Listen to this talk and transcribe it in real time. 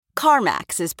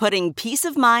CarMax is putting peace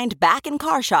of mind back in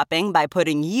car shopping by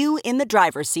putting you in the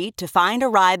driver's seat to find a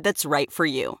ride that's right for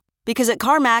you. Because at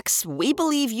CarMax, we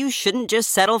believe you shouldn't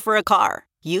just settle for a car.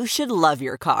 You should love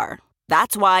your car.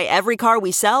 That's why every car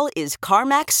we sell is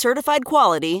CarMax certified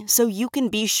quality, so you can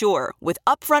be sure with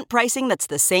upfront pricing that's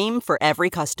the same for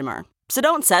every customer. So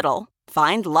don't settle.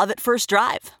 Find love at first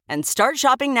drive and start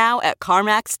shopping now at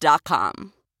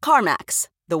CarMax.com. CarMax,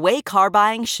 the way car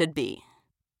buying should be.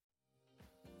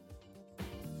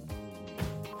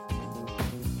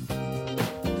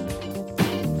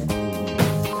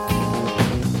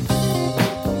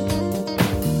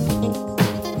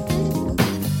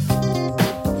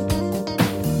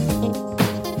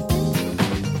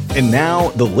 And now,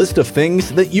 the list of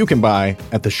things that you can buy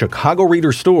at the Chicago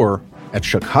Reader store at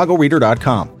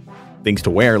chicagoreader.com. Things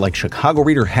to wear like Chicago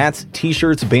Reader hats,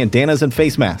 t-shirts, bandanas, and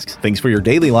face masks. Things for your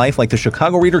daily life like the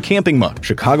Chicago Reader camping mug,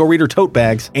 Chicago Reader tote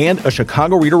bags, and a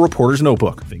Chicago Reader reporter's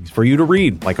notebook. Things for you to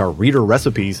read like our Reader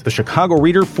recipes, the Chicago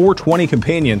Reader 420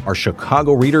 Companion, our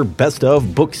Chicago Reader Best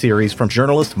of book series from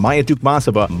journalists Maya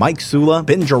Dukmasova, Mike Sula,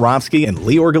 Ben Jarofsky, and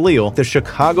Lior Galil, the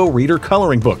Chicago Reader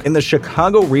coloring book, and the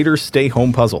Chicago Reader Stay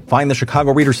Home puzzle. Find the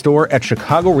Chicago Reader store at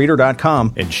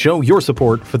chicagoreader.com and show your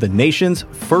support for the nation's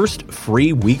first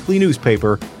free weekly newspaper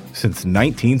since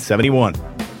 1971.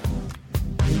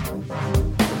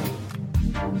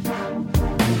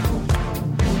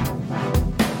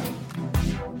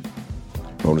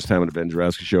 Bonus time on the Ben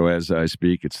Jarofsky Show as I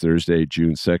speak. It's Thursday,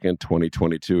 June 2nd,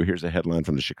 2022. Here's a headline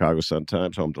from the Chicago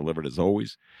Sun-Times, home delivered as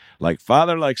always. Like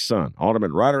father, like son,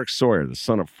 Alderman Roderick Sawyer, the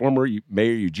son of former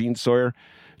Mayor Eugene Sawyer,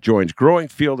 joins growing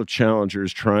field of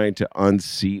challengers trying to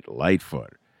unseat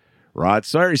Lightfoot. Rod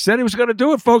Sawyer, he said he was going to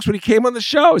do it, folks, when he came on the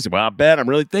show. He said, well, Ben, I'm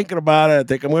really thinking about it. I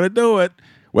think I'm going to do it.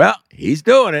 Well, he's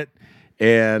doing it.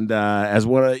 And as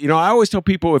one of, I always tell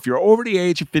people, if you're over the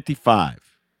age of 55,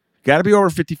 got to be over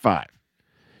 55.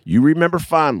 You remember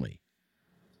fondly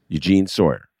Eugene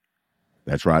Sawyer.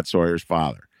 That's Rod Sawyer's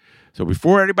father. So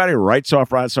before anybody writes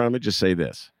off Rod Sawyer, let me just say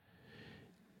this.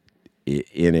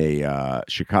 In a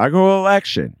Chicago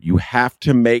election, you have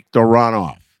to make the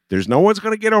runoff. There's no one's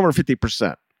going to get over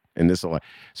 50% in this election.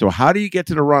 So how do you get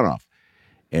to the runoff?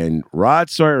 And Rod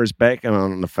Sawyer is banking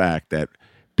on the fact that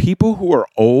people who are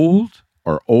old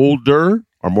or older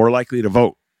are more likely to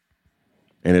vote.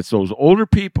 And it's those older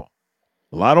people,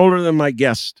 a lot older than my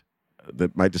guest,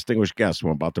 my distinguished guest who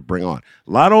I'm about to bring on,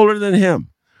 a lot older than him,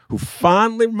 who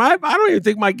fondly, I don't even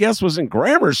think my guest was in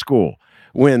grammar school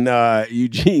when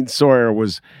Eugene Sawyer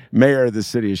was mayor of the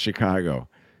city of Chicago.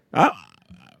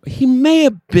 He may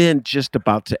have been just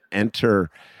about to enter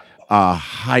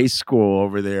high school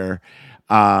over there,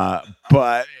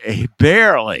 but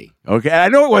barely. Okay, I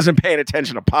know he wasn't paying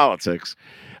attention to politics,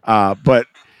 but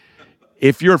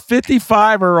if you're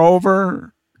 55 or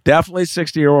over, definitely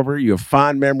 60 or over, you have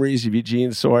fond memories of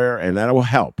Eugene Sawyer, and that will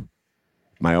help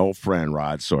my old friend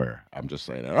Rod Sawyer. I'm just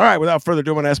saying that. All right, without further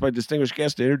ado, I'm going to ask my distinguished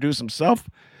guest to introduce himself.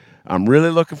 I'm really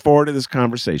looking forward to this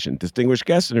conversation. Distinguished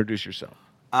guest, introduce yourself.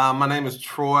 My name is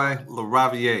Troy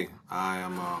LaRaviere. I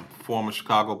am a former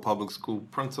Chicago public school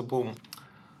principal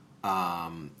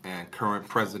and current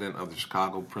president of the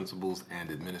Chicago Principals and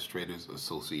Administrators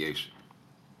Association.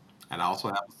 And I also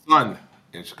have a son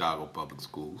in Chicago public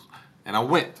schools. And I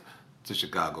went to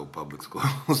Chicago public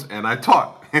schools and I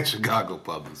taught in Chicago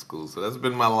public schools. So that's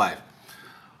been my life.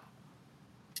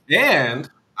 And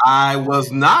I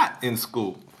was not in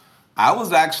school. I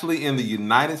was actually in the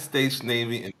United States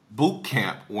Navy in boot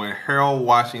camp when Harold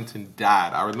Washington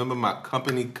died. I remember my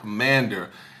company commander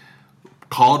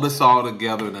called us all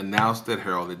together and announced that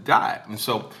Harold had died. And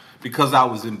so because I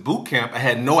was in boot camp, I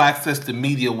had no access to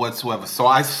media whatsoever. So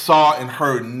I saw and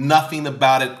heard nothing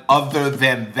about it other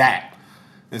than that.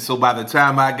 And so by the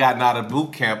time I got out of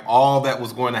boot camp, all that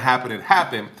was going to happen had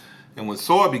happened. And when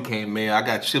Sawyer became mayor, I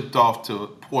got shipped off to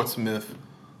Portsmouth,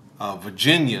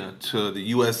 Virginia, to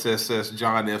the USS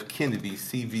John F. Kennedy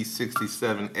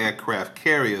CV-67 aircraft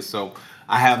carrier. So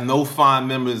I have no fond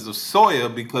memories of Sawyer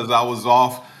because I was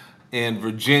off in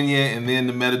Virginia and then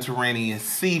the Mediterranean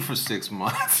Sea for 6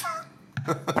 months.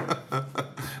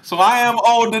 So I am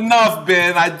old enough,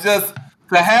 Ben.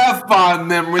 To have fond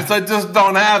memories, I just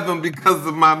don't have them because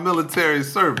of my military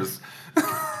service.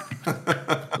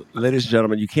 Ladies and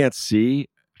gentlemen, you can't see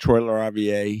Troy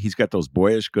LaRaviere. He's got those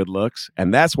boyish good looks,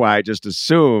 and that's why I just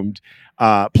assumed.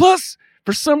 Plus,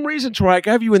 for some reason, Troy, I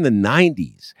have you in the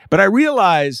 90s. But I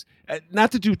realize,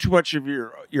 not to do too much of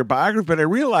your biography, but I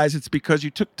realize it's because you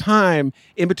took time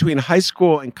in between high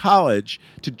school and college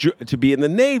to be in the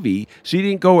Navy, so you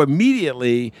didn't go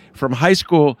immediately from high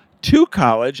school to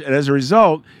college, and as a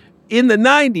result, in the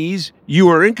 90s, you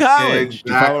were in college.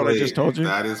 Exactly. Do you follow what I just told you?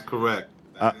 That is correct.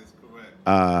 That is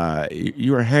correct.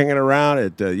 You were hanging around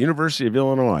at the University of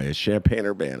Illinois at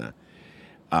Champaign-Urbana.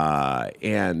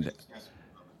 And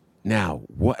now,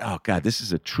 what? Oh, God, this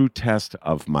is a true test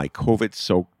of my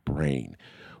COVID-soaked brain.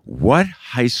 What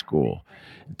high school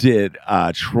did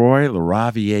Troy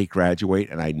LaRaviere graduate?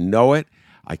 And I know it.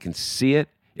 I can see it.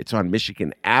 It's on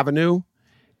Michigan Avenue.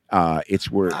 It's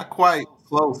where... Not quite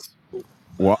close.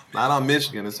 What? Not on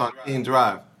Michigan. It's on King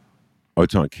Drive. Oh,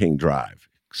 it's on King Drive.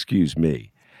 Excuse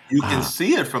me. You can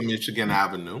see it from Michigan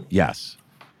Avenue. Yes.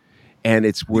 And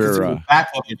it's You can see where the back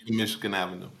of it from Michigan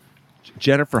Avenue.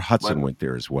 Jennifer Hudson went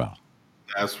there as well.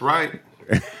 That's right.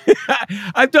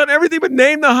 I've done everything but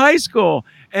name the high school.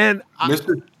 And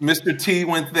Mr. T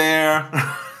went there.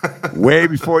 Way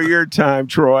before your time,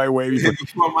 Troy. Way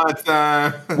before my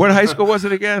time. What high school was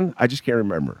it again? I just can't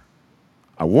remember.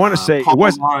 I want to say Paul it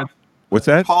was. Lawrence, What's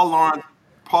that? Paul Lawrence.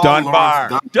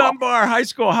 Dunbar High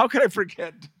School. How could I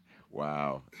forget?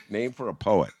 Wow. Named for a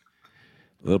poet.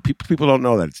 People don't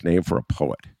know that it's named for a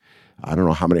poet. I don't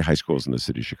know how many high schools in the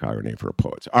city of Chicago are named for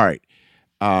poets. All right.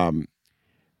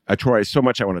 Troy, so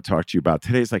much I want to talk to you about.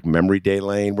 Today's like Memory Day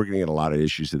Lane. We're going to get a lot of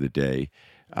issues of the day.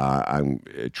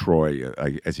 Troy,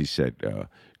 as he said,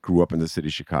 grew up in the city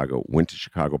of Chicago, went to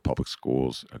Chicago Public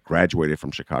Schools, graduated from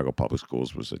Chicago Public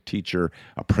Schools, was a teacher,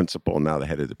 a principal, now the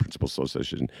head of the Principal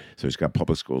Association. So he's got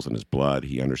public schools in his blood.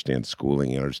 He understands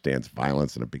schooling. He understands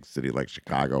violence in a big city like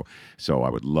Chicago. So I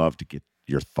would love to get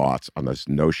your thoughts on this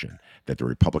notion that the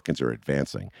Republicans are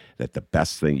advancing, that the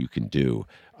best thing you can do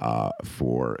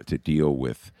to deal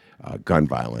with gun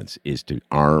violence is to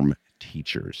arm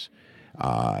teachers.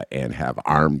 And have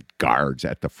armed guards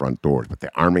at the front doors. But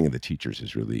the arming of the teachers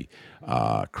is really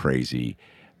crazy.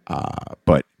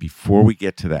 But before we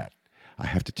get to that, I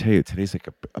have to tell you, today's like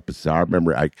a bizarre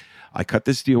memory. I cut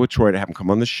this deal with Troy to have him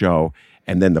come on the show,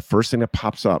 and then the first thing that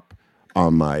pops up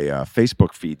on my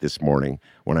Facebook feed this morning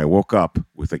when I woke up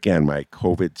with, again, my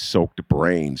COVID-soaked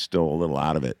brain still a little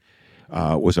out of it,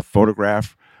 was a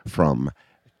photograph from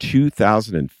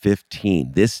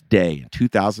 2015. This day in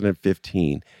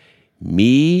 2015,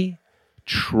 me,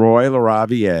 Troy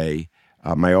LaRaviere,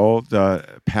 my old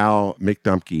pal Mick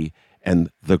Dumke,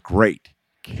 and the great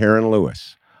Karen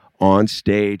Lewis on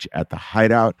stage at the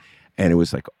Hideout, and it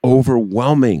was like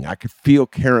overwhelming. I could feel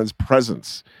Karen's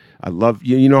presence. I love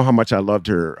you. You know how much I loved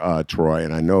her, Troy,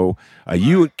 and I know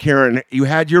you and Karen, you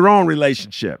had your own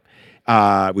relationship,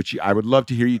 which I would love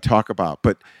to hear you talk about,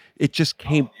 but it just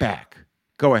came back.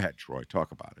 Go ahead, Troy,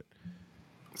 talk about it.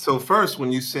 So first,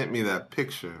 when you sent me that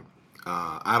picture,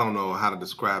 I don't know how to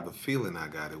describe the feeling I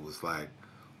got. It was like,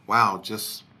 wow,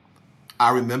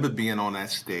 I remember being on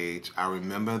that stage. I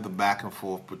remember the back and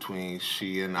forth between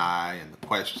she and I and the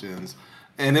questions.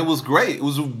 And it was great. It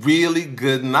was a really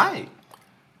good night.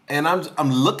 And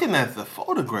I'm looking at the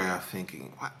photograph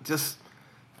thinking, just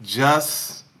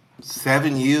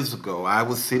 7 years ago, I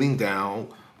was sitting down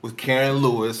with Karen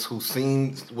Lewis, who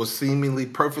was seemingly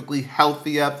perfectly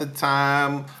healthy at the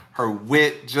time, her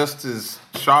wit just as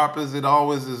sharp as it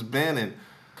always has been. And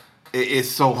it's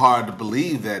so hard to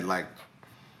believe that, like,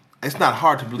 it's not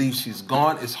hard to believe she's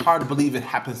gone. It's hard to believe it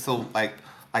happened so, like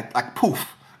poof.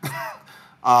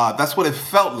 That's what it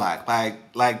felt like.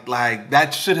 Like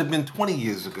that should have been 20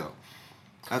 years ago.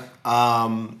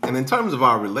 And in terms of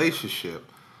our relationship,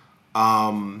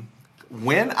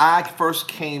 when I first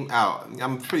came out,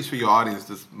 I'm pretty sure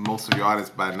most of your audience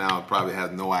by now probably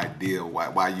has no idea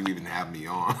why you even have me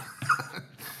on.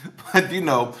 But,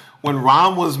 when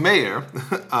Ron was mayor,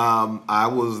 I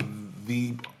was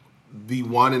the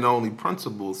one and only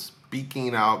principal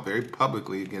speaking out very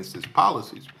publicly against his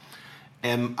policies.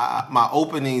 And my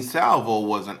opening salvo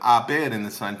was an op-ed in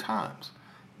the Sun-Times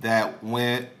that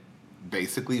went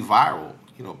basically viral.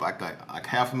 Like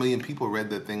 500,000 people read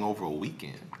that thing over a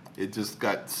weekend. It just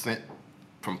got sent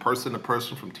from person to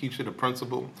person, from teacher to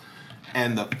principal.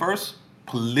 And the first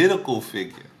political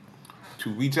figure to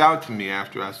reach out to me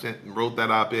after I wrote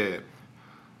that op-ed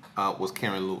was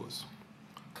Karen Lewis.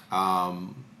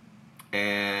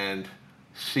 And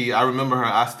I remember her,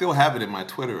 I still have it in my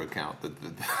Twitter account.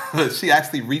 She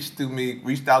actually reached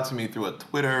out to me through a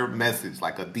Twitter message,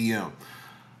 like a DM.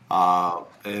 And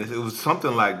it was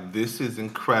something like, "This is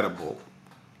incredible,"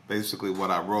 basically what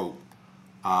I wrote.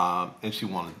 And she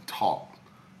wanted to talk.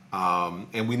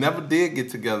 And we never did get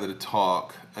together to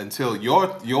talk until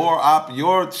your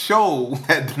show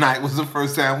that night was the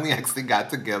first time we actually got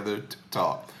together to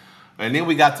talk. And then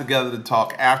we got together to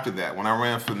talk after that. When I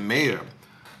ran for mayor,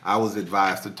 I was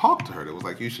advised to talk to her. It was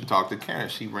like, you should talk to Karen.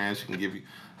 She can give you.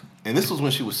 And this was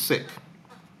when she was sick.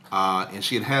 And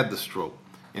she had the stroke.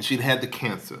 and she'd had the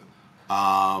cancer.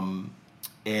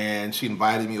 And she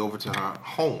invited me over to her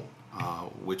home,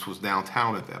 which was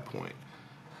downtown at that point.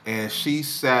 And she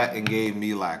sat and gave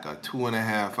me like a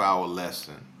 2.5 hour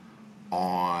lesson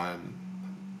on,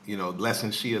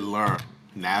 lessons she had learned,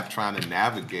 trying to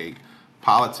navigate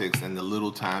politics and the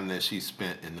little time that she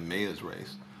spent in the mayor's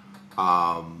race.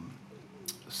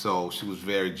 So she was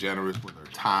very generous with her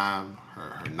time,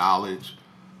 her knowledge,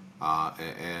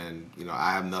 and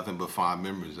I have nothing but fond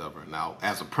memories of her. Now,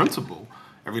 as a principal,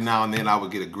 every now and then I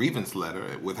would get a grievance letter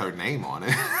with her name on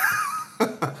it.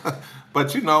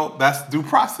 But that's due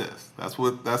process. That's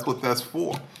what that's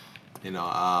for.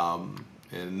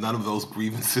 And none of those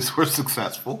grievances were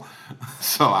successful.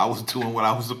 So I was doing what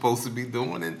I was supposed to be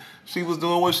doing, and she was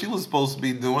doing what she was supposed to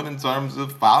be doing in terms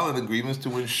of filing a grievance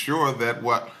to ensure that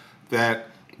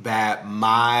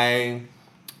my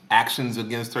actions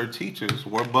against her teachers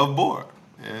were above board,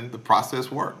 and the process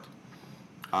worked.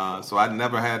 So I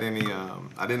never had any.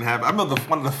 I remember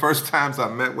one of the first times I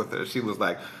met with her, she was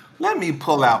like, "Let me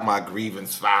pull out my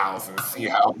grievance files and see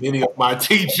how many of my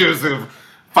teachers have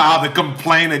filed a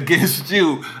complaint against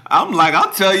you." I'm like,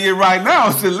 "I'll tell you right now,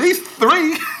 it's at least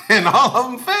 3, and all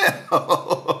of them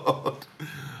failed."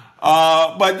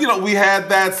 But we had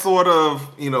that sort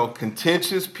of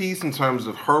contentious piece in terms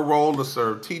of her role to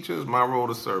serve teachers, my role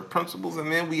to serve principals, and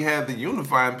then we had the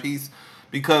unifying piece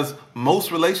because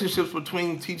most relationships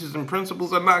between teachers and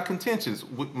principals are not contentious.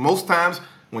 Most times,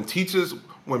 when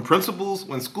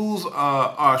schools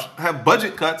have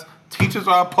budget cuts, teachers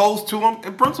are opposed to them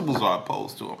and principals are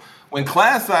opposed to them. When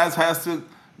class size has to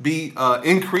be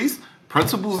increased,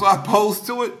 principals are opposed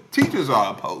to it, teachers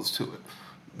are opposed to it.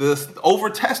 The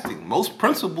over-testing, most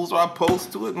principals are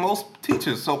opposed to it, most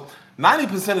teachers. So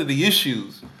 90% of the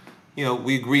issues,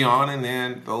 we agree on, and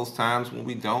then those times when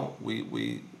we don't,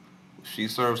 she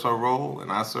serves her role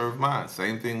and I serve mine.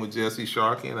 Same thing with Jesse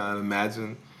Sharkey, and I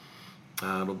imagine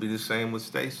it'll be the same with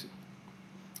Stacy.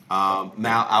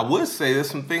 Now, I would say there's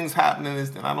some things happening,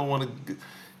 and I don't want to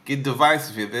get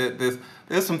divisive here.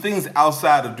 There's some things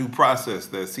outside of due process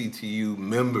that CTU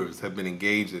members have been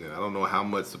engaged in. I don't know how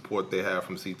much support they have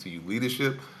from CTU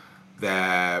leadership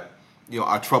that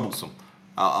are troublesome.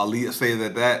 I'll say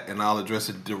that, and I'll address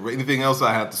it. Anything else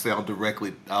I have to say,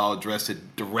 I'll address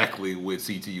it directly with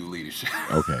CTU leadership.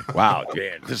 Okay. Wow.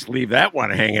 Yeah, just leave that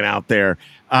one hanging out there.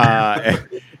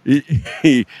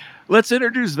 Let's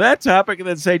introduce that topic and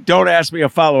then say, don't ask me a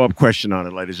follow-up question on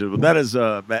it, ladies and gentlemen. That is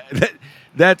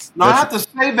I have to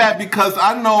say that because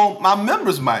I know my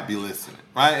members might be listening,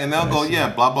 right? And they'll go, yeah,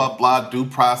 blah, blah, blah, due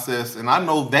process. And I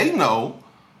know they know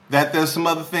that there's some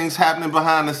other things happening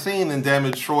behind the scene, and damn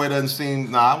it, Troy doesn't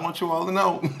seem, I want you all to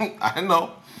know. I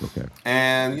know. Okay.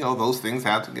 And, those things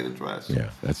have to get addressed.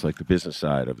 Yeah, that's like the business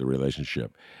side of the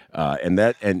relationship. And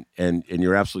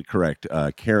you're absolutely correct.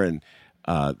 Karen,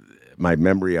 my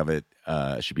memory of it,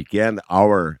 she began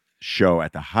our show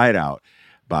at the Hideout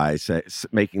by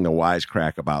making the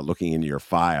wisecrack about looking into your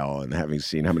file and having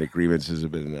seen how many grievances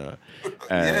have been,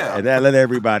 and that let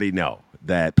everybody know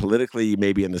that politically you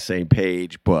may be on the same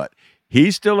page, but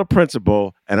he's still a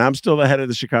principal, and I'm still the head of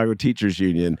the Chicago Teachers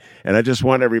Union, and I just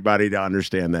want everybody to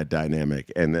understand that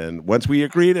dynamic. And then once we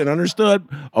agreed and understood,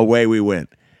 away we went.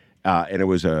 And it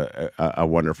was a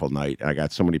wonderful night. And I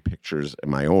got so many pictures in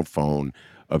my own phone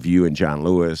of you and John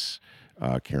Lewis,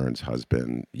 Karen's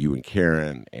husband, you and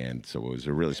Karen, and so it was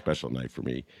a really special night for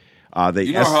me. Her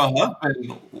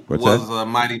husband was a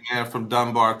mighty man from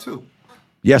Dunbar, too.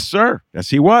 Yes, sir. Yes,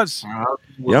 he was.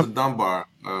 He was a Dunbar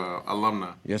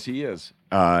alumni. Yes, he is.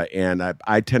 And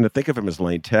I tend to think of him as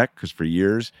Lane Tech because for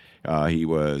years he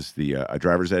was a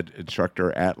driver's ed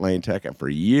instructor at Lane Tech, and for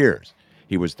years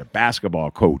he was the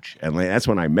basketball coach at Lane. That's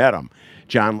when I met him,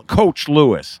 Coach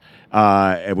Lewis,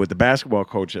 and with the basketball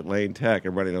coach at Lane Tech.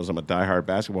 Everybody knows I'm a diehard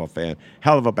basketball fan.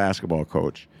 Hell of a basketball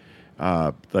coach.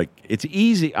 It's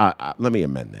easy. Let me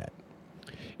amend that.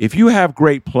 If you have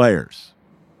great players,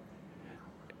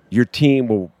 your team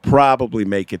will probably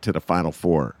make it to the Final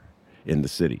Four in the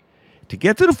city. To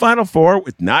get to the Final Four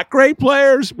with not great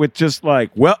players, with just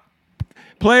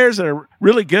players that are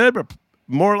really good, but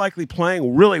more likely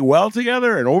playing really well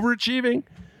together and overachieving,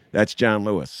 that's John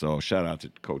Lewis. So shout out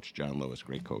to Coach John Lewis,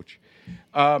 great coach.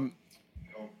 All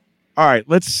right,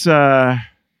 let's. I'm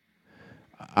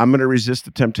going to resist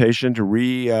the temptation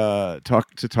to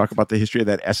talk about the history of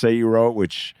that essay you wrote,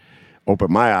 which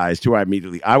opened my eyes too.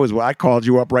 I called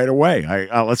you up right away.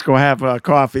 Let's go have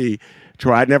coffee.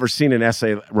 Troy, I'd never seen an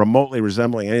essay remotely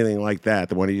resembling anything like that.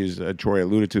 The one Troy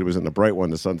alluded to was in the Bright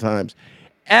One, the Sun-Times,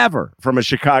 ever from a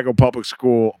Chicago public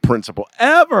school principal,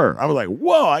 ever. I was like,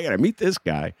 whoa, I got to meet this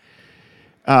guy.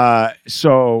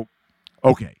 So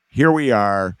Okay, here we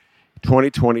are,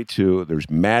 2022. There's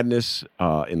madness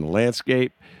in the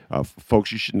landscape.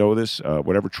 Folks, you should know this.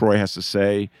 Whatever Troy has to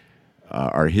say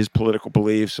are his political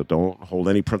beliefs, so don't hold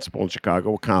any principal in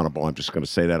Chicago accountable. I'm just going to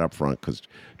say that up front because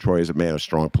Troy is a man of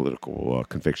strong political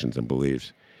convictions and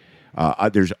beliefs.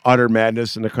 There's utter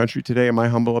madness in the country today, in my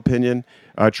humble opinion,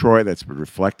 Troy, that's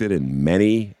reflected in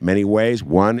many, many ways.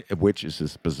 One of which is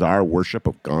this bizarre worship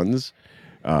of guns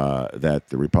that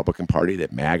the Republican Party,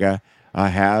 that MAGA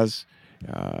has.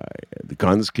 The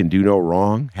guns can do no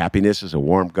wrong. Happiness is a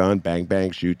warm gun. Bang,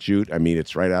 bang, shoot, shoot. I mean,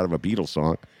 it's right out of a Beatles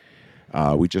song.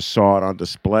 We just saw it on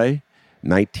display.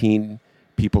 19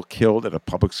 people killed at a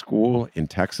public school in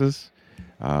Texas.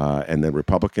 And the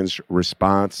Republicans'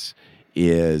 response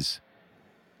is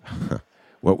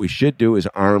what we should do is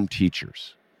arm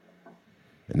teachers.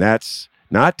 And that's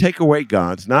not take away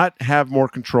guns, not have more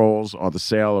controls on the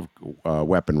sale of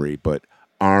weaponry, but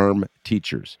arm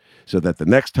teachers so that the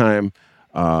next time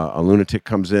a lunatic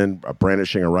comes in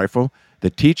brandishing a rifle, the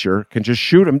teacher can just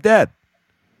shoot him dead.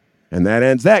 And that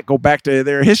ends that. Go back to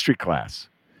their history class.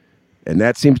 And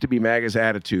that seems to be MAGA's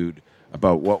attitude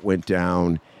about what went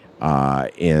down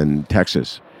in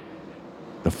Texas.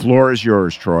 The floor is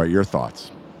yours, Troy. Your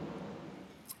thoughts.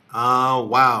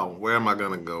 Wow. Where am I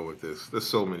going to go with this? There's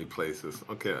so many places.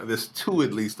 Okay, there's two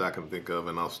at least I can think of,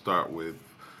 and I'll start with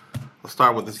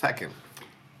the second.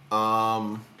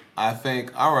 I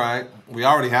think, all right, we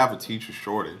already have a teacher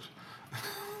shortage.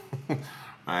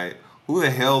 Right? Who the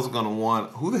hell's gonna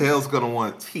want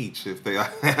to teach if they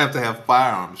have to have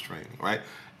firearms training, right?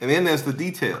 And then there's the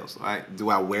details, right? Do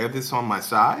I wear this on my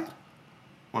side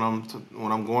when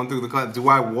I'm going through the class? Do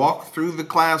I walk through the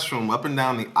classroom up and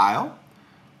down the aisle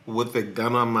with a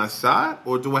gun on my side,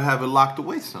 or do I have it locked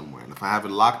away somewhere? And if I have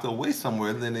it locked away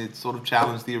somewhere, then it sort of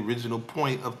challenged the original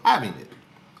point of having it.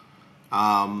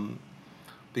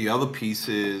 The other piece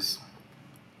is,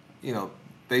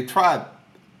 they tried.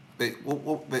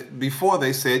 Before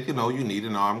they said, you need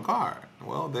an armed guard.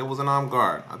 Well, there was an armed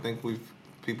guard. I think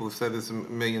people have said this a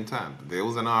million times. There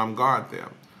was an armed guard there.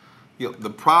 The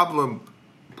problem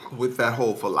with that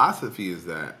whole philosophy is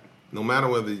that no matter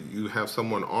whether you have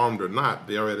someone armed or not,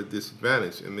 they are at a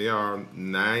disadvantage, and they are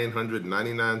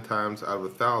 999 times out of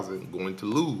 1,000 going to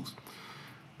lose,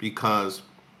 because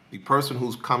the person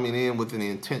who's coming in with an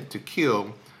intent to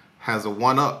kill has a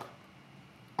one-up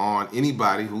on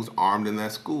anybody who's armed in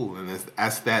that school, and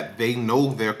that's that they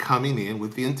know they're coming in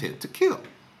with the intent to kill,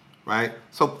 right?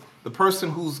 So the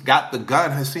person who's got the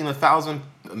gun has seen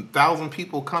 1,000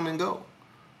 people come and go,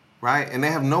 right? And they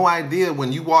have no idea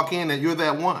when you walk in that you're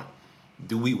that one.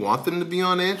 Do we want them to be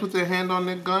on edge with their hand on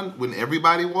their gun when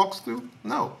everybody walks through?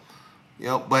 No,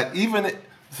 But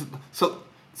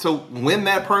so when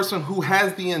that person who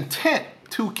has the intent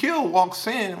to kill walks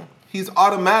in, he's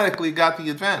automatically got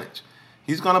the advantage.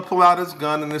 He's going to pull out his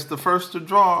gun, and it's the first to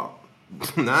draw.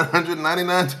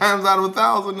 999 times out of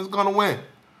 1,000 is going to win.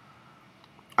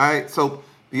 All right, so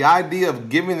the idea of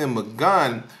giving them a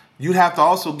gun, you'd have to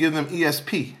also give them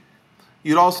ESP.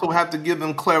 You'd also have to give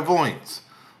them clairvoyance.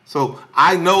 So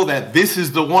I know that this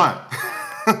is the one,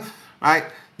 right?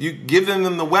 You giving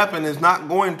them the weapon is not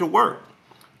going to work.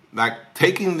 Like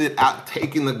taking the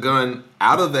gun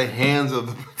out of the hands of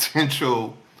the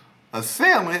potential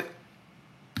assailant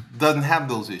doesn't have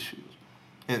those issues.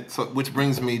 And so, which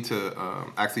brings me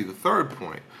to actually the third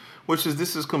point, which is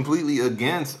this is completely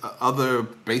against other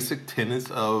basic tenets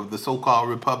of the so-called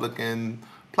Republican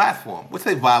platform, which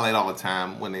they violate all the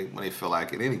time when they feel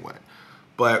like it anyway.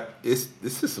 But this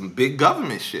is some big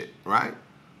government shit, right?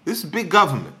 This is big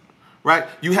government, right?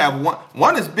 You have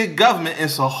one is big government, and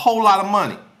it's a whole lot of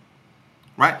money,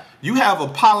 right? You have a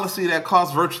policy that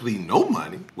costs virtually no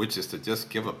money, which is to just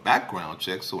give a background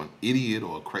check so an idiot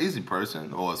or a crazy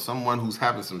person or someone who's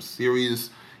having some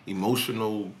serious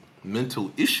emotional,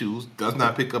 mental issues does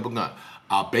not pick up a gun.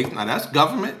 Now that's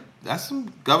government. That's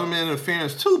some government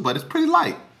interference too, but it's pretty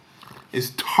light.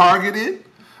 It's targeted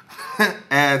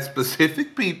at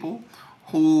specific people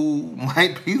who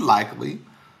might be likely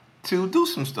to do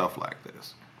some stuff like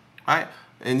this, right?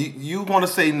 And you want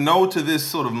to say no to this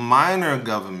sort of minor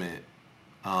government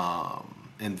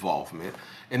involvement,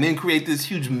 and then create this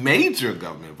huge major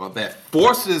government involvement that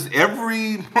forces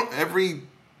every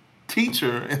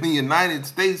teacher in the United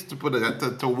States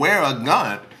to wear a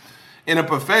gun in a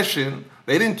profession.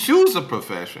 They didn't choose a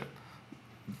profession.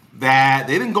 That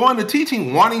they didn't go into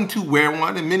teaching wanting to wear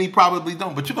one, and many probably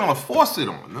don't, but you're going to force it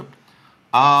on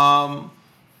them.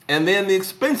 And then the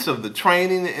expense of the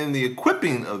training and the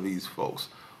equipping of these folks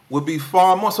would be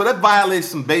far more. So that violates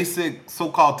some basic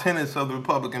so-called tenets of the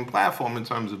Republican platform in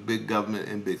terms of big government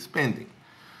and big spending.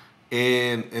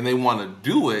 and they want to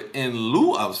do it in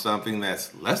lieu of something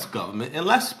that's less government and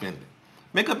less spending.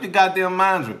 Make up your goddamn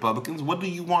minds, Republicans. What do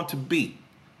you want to be?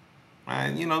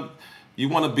 Right? You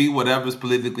want to be whatever's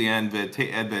politically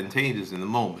advantageous in the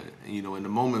moment. In the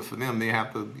moment for them, they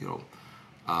have to,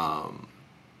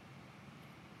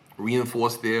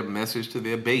 reinforce their message to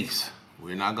their base.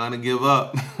 We're not going to give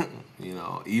up.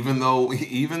 Even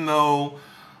though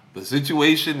the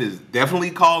situation is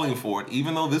definitely calling for it,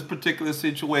 even though this particular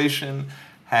situation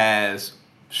has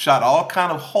shot all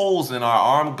kind of holes in our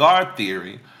armed guard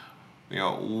theory,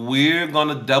 we're going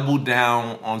to double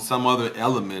down on some other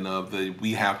element of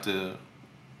we have to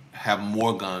have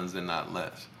more guns and not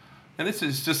less. And this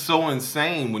is just so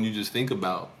insane when you just think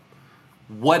about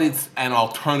what it's an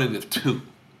alternative to.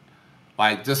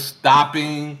 Like just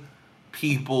stopping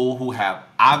people who have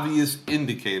obvious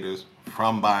indicators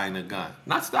from buying a gun.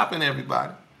 Not stopping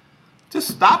everybody. Just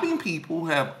stopping people who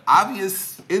have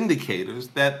obvious indicators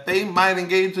that they might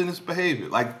engage in this behavior.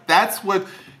 Like that's what,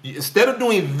 instead of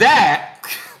doing that,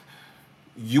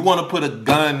 you want to put a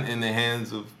gun in the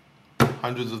hands of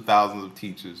hundreds of thousands of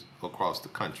teachers across the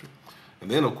country.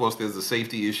 And then, of course, there's a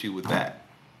safety issue with that.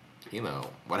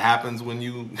 What happens when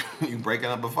you breaking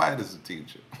up a fight as a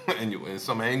teacher and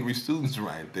some angry students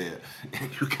right there,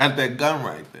 and you got that gun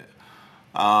right there.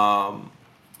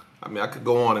 I could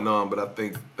go on and on, but I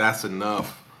think that's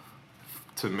enough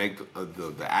to make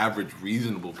the average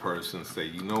reasonable person say,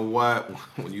 you know what?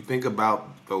 When you think about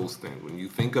those things, when you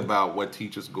think about what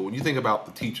teachers go, when you think about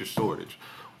the teacher shortage,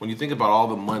 when you think about all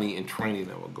the money and training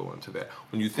that will go into that,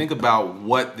 when you think about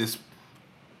what this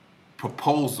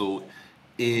proposal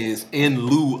is in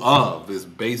lieu of, this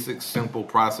basic, simple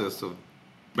process of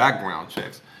background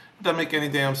checks, it doesn't make any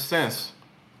damn sense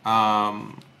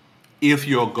if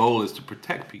your goal is to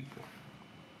protect people.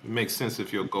 It makes sense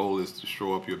if your goal is to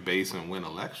shore up your base and win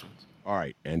elections. All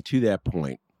right. And to that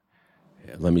point,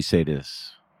 let me say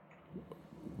this.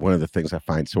 One of the things I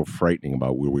find so frightening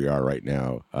about where we are right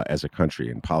now as a country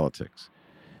in politics,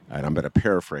 and I'm going to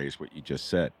paraphrase what you just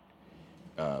said,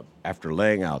 after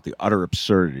laying out the utter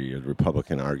absurdity of the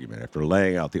Republican argument, after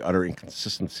laying out the utter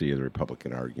inconsistency of the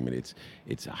Republican argument,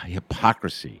 it's a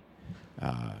hypocrisy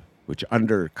which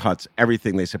undercuts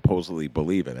everything they supposedly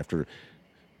believe in. After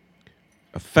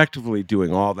effectively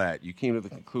doing all that, you came to the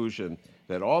conclusion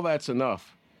that all that's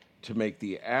enough to make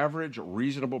the average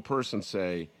reasonable person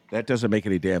say, that doesn't make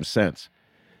any damn sense.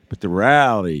 But the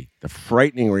reality, the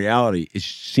frightening reality,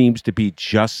 seems to be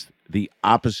just the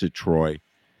opposite, Troy.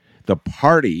 The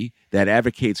party that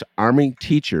advocates arming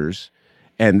teachers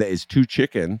and is too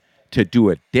chicken to do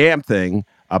a damn thing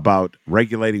about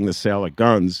regulating the sale of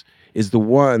guns is the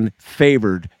one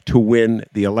favored to win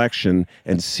the election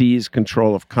and seize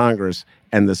control of Congress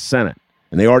and the Senate.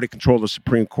 And they already control the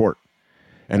Supreme Court.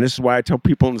 And this is why I tell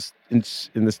people in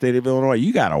the state of Illinois,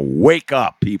 you got to wake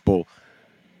up, people.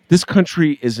 This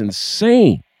country is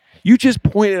insane. You just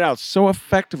pointed out so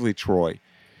effectively, Troy,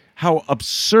 how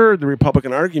absurd the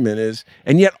Republican argument is,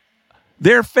 and yet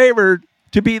they're favored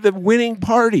to be the winning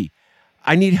party.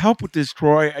 I need help with this,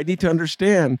 Troy. I need to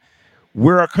understand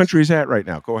where our country is at right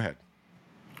now. Go ahead.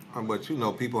 But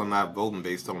people are not voting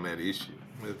based on that issue.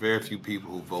 There's very few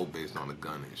people who vote based on the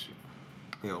gun issue.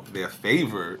 They're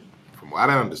favored, from what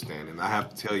I understand, and I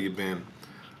have to tell you, Ben,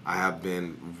 I have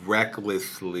been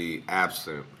recklessly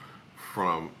absent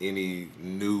from any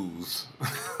news,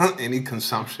 any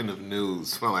consumption of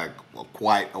news for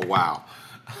quite a while.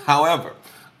 However,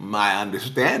 my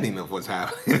understanding of what's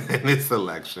happening in this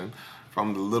election,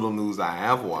 from the little news I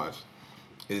have watched,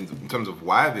 in terms of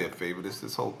why they're favored, is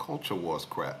this whole culture wars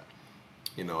crap.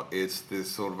 It's this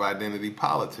sort of identity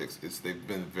politics. They've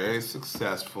been very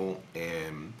successful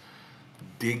in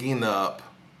digging up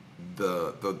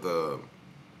the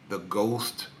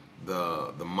ghost,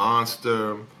 the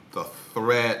monster, the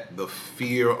threat, the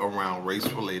fear around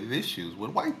race-related issues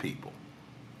with white people.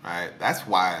 Right? That's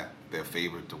why they're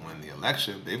favored to win the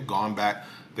election. They have gone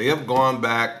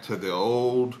back to the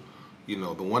old, the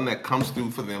one that comes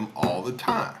through for them all the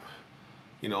time.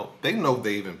 They know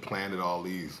they've implanted all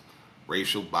these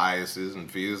racial biases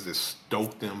and fears that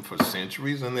stoked them for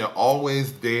centuries, and they're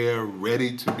always there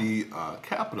ready to be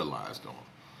capitalized on.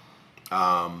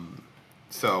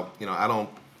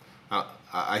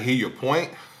 I hear your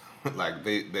point.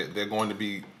 They're going to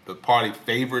be, the party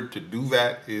favored to do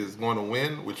that is going to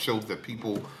win, which shows that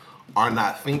people are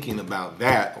not thinking about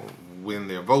that when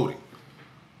they're voting.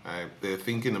 Right? They're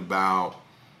thinking about,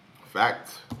 in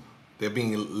fact, they're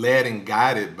being led and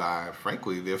guided by,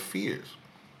 frankly, their fears.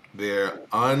 Their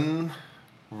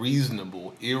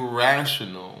unreasonable,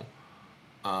 irrational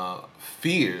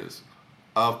fears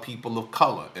of people of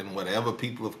color, and whatever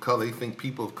people of color they think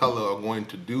people of color are going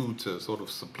to do to sort of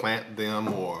supplant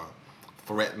them or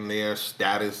threaten their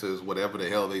status as whatever the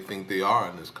hell they think they are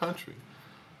in this country.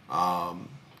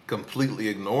 Completely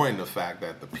ignoring the fact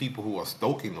that the people who are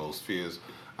stoking those fears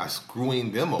are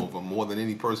screwing them over more than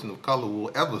any person of color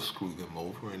will ever screw them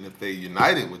over. And if they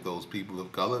united with those people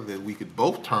of color, then we could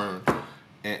both turn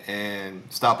and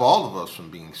stop all of us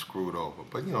from being screwed over.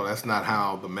 But that's not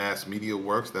how the mass media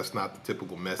works. That's not the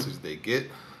typical message they get.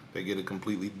 They get a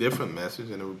completely different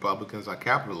message, and the Republicans are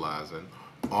capitalizing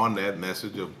on that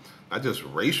message of not just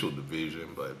racial division,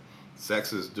 but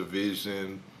sexist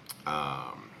division,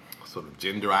 sort of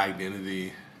gender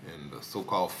identity, and the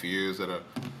so-called fears that are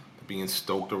being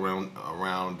stoked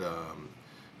around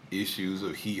issues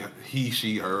of he,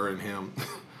 she, her, and him.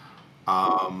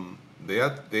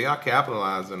 They are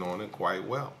capitalizing on it quite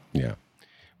well. Yeah.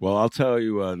 Well, I'll tell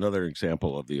you another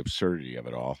example of the absurdity of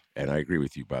it all. And I agree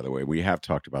with you, by the way. We have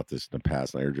talked about this in the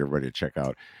past, and I urge everybody to check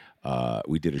out.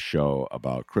 We did a show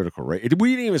about critical race. We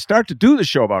didn't even start to do the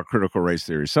show about critical race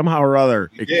theory. Somehow or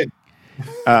other. We did.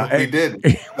 We did.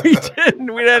 We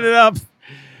didn't. We ended up.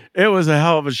 It was a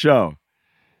hell of a show.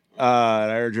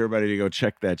 And I urge everybody to go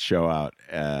check that show out.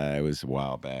 It was a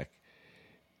while back.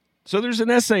 So there's an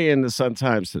essay in the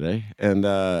Sun-Times today, and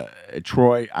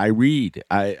Troy, I read.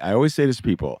 I always say this to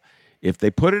people, if they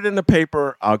put it in the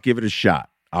paper, I'll give it a shot.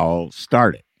 I'll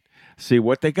start it, see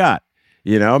what they got.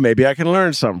 Maybe I can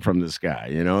learn something from this guy.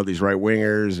 These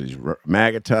right-wingers, these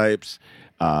MAGA types,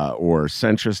 or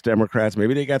centrist Democrats,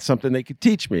 maybe they got something they could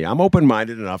teach me. I'm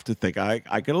open-minded enough to think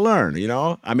I could learn.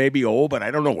 I may be old, but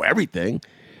I don't know everything.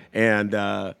 And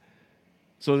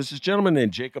so there's this gentleman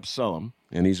named Jacob Sullum,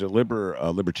 and he's a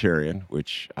libertarian,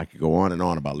 which I could go on and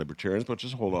on about libertarians, but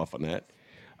just hold off on that.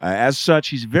 As such,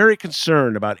 he's very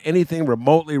concerned about anything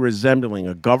remotely resembling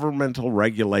a governmental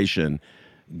regulation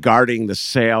guarding the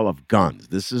sale of guns.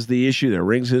 This is the issue that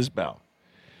rings his bell.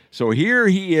 So here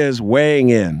he is weighing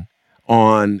in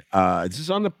on, this is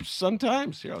on the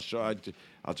Sun-Times. Here,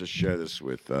 I'll just share this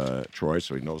with Troy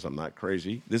so he knows I'm not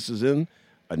crazy. This is in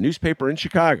a newspaper in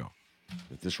Chicago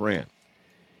that this ran.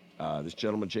 This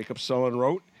gentleman, Jacob Sullum,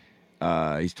 wrote.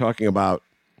 He's talking about,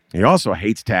 he also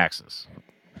hates taxes.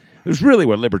 It's really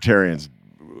what libertarians,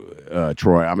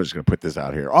 Troy, I'm just going to put this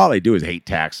out here. All they do is hate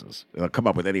taxes. They'll come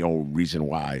up with any old reason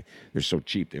why they're so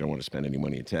cheap they don't want to spend any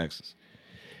money in taxes.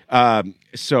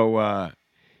 So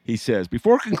he says,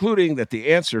 before concluding that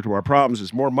the answer to our problems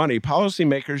is more money,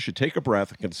 policymakers should take a breath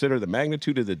and consider the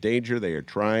magnitude of the danger they are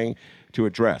trying to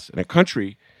address. In a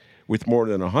country with more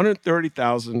than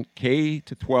 130,000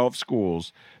 K-12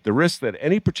 schools, the risk that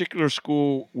any particular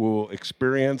school will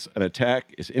experience an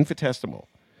attack is infinitesimal.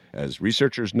 As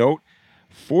researchers note,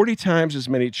 40 times as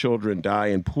many children die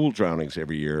in pool drownings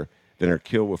every year than are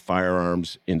killed with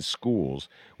firearms in schools,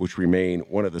 which remain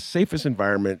one of the safest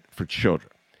environments for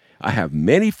children. I have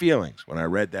many feelings when I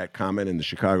read that comment in the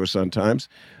Chicago Sun-Times,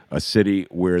 a city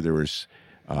where there was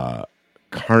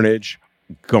carnage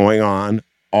going on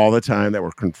all the time that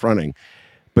we're confronting.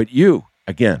 But you,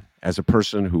 again, as a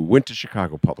person who went to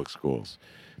Chicago public schools,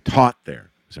 taught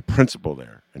there, was a principal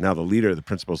there, and now the leader of the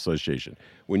Principal Association,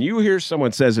 when you hear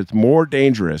someone says it's more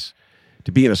dangerous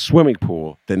to be in a swimming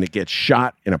pool than to get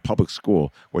shot in a public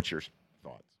school, what's your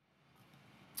thoughts?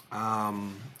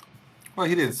 Well,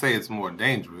 he didn't say it's more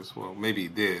dangerous. Well, maybe he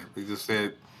did. He just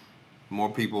said more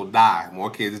people die, more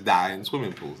kids die in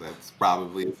swimming pools. That's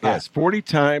probably a fact. Yes, 40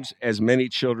 times as many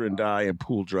children die in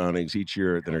pool drownings each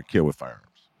year than are killed with firearms.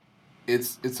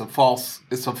 It's a false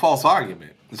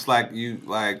argument. It's like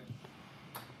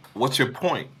what's your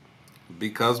point?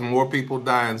 Because more people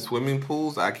die in swimming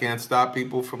pools, I can't stop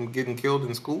people from getting killed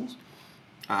in schools?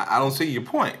 I don't see your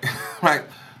point. Right?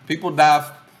 People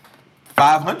die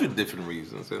 500 different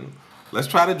reasons, and let's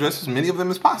try to address as many of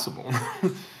them as possible.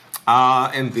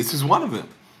 And this is one of them.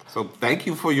 So thank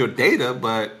you for your data,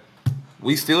 but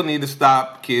we still need to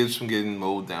stop kids from getting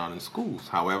mowed down in schools,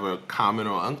 however common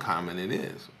or uncommon it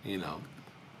is,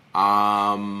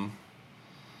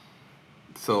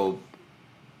 So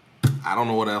I don't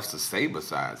know what else to say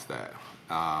besides that.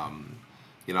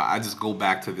 I just going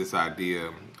back to this idea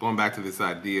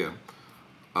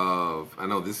of, I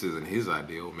know this isn't his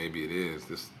idea, or maybe it is,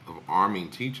 this of arming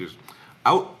teachers.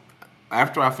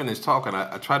 After I finished talking,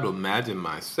 I tried to imagine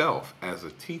myself as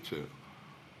a teacher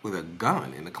with a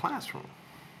gun in the classroom.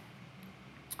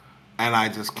 And I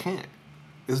just can't.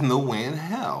 There's no way in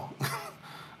hell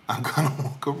I'm going to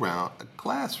walk around a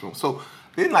classroom. So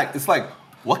then, it's like,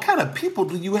 what kind of people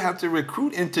do you have to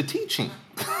recruit into teaching?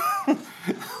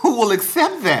 Who will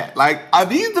accept that? Are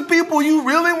these the people you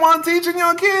really want teaching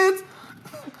your kids?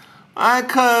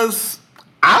 Because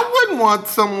I wouldn't want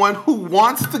someone who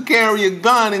wants to carry a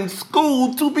gun in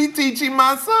school to be teaching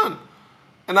my son.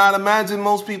 And I'd imagine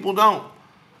most people don't.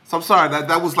 So I'm sorry,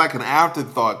 that was like an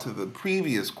afterthought to the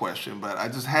previous question, but I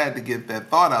just had to get that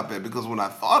thought out there because when I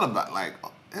thought about it, like,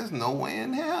 there's no way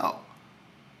in hell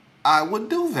I would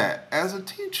do that as a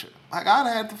teacher. Like, I'd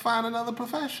have had to find another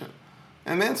profession.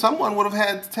 And then someone would have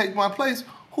had to take my place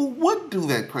who would do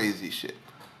that crazy shit.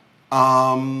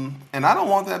 And I don't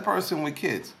want that person with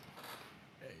kids.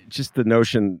 Just the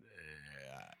notion,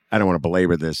 I don't want to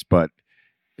belabor this, but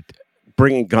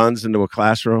bringing guns into a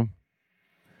classroom,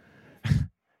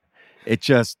 it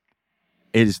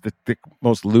is the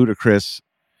most ludicrous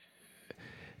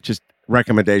just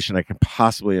recommendation I can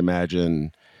possibly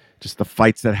imagine. Just the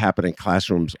fights that happen in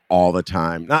classrooms all the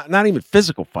time. Not even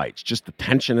physical fights, just the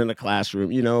tension in the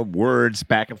classroom, words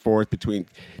back and forth between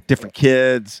different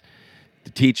kids,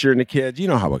 the teacher and the kids. You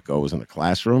know how it goes in the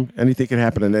classroom. Anything can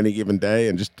happen on any given day.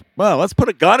 And let's put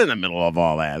a gun in the middle of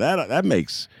all that. That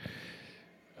makes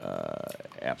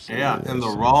absolutely. Yeah, and the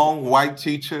wrong white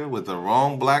teacher with the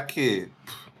wrong black kid.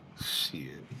 Shit.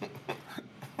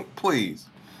 Please.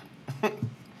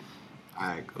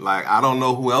 I don't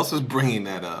know who else is bringing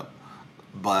that up,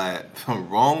 but the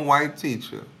wrong white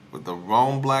teacher with the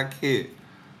wrong black kid,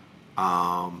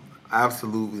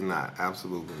 absolutely not.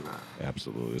 Absolutely not.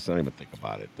 Absolutely. Let's not even think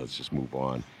about it. Let's just move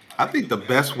on. I think the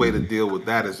best way to deal with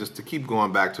that is just to keep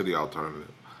going back to the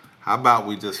alternative. How about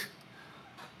we just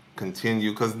continue?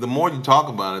 Because the more you talk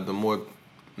about it, the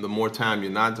more time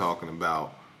you're not talking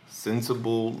about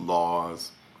sensible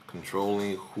laws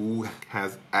controlling who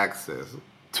has access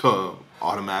to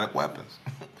automatic weapons.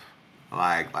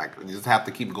 like you just have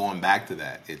to keep going back to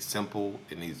that. It's simple.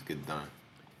 It needs to get done.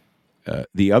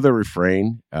 The other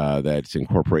refrain that's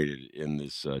incorporated in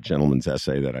this gentleman's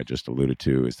essay that I just alluded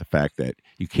to is the fact that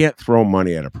you can't throw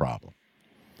money at a problem,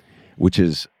 which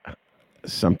is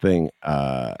something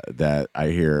that I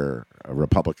hear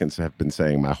Republicans have been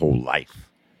saying my whole life,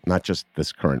 not just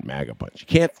this current MAGA bunch. You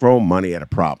can't throw money at a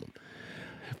problem,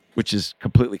 which is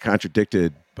completely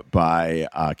contradicted by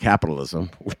capitalism,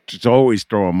 which is always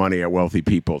throwing money at wealthy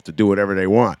people to do whatever they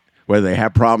want, whether they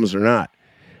have problems or not.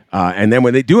 And then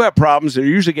when they do have problems, they're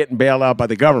usually getting bailed out by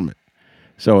the government.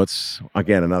 So it's,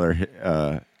 again,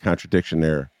 another contradiction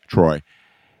there, Troy.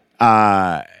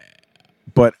 But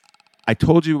I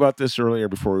told you about this earlier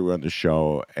before we went on the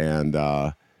show, and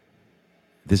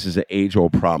this is an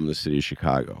age-old problem in the city of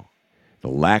Chicago, the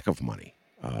lack of money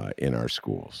in our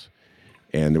schools.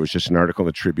 And there was just an article in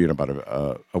the Tribune about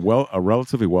a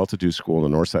relatively well-to-do school in the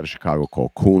north side of Chicago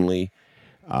called Coonley,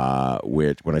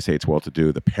 which, when I say it's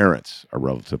well-to-do, the parents are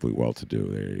relatively well-to-do.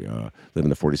 They live in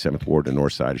the 47th Ward, the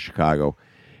north side of Chicago.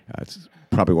 It's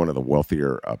probably one of the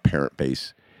wealthier parent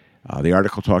base. The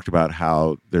article talked about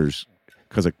how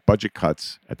because of budget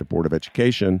cuts at the Board of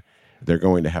Education, they're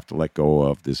going to have to let go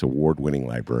of this award-winning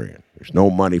librarian. There's no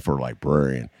money for a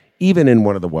librarian, even in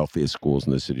one of the wealthiest schools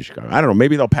in the city of Chicago. I don't know,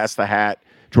 maybe they'll pass the hat.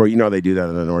 Troy, they do that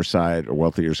on the north side or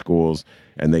wealthier schools,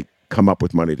 and they come up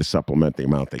with money to supplement the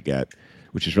amount they get,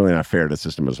 which is really not fair to the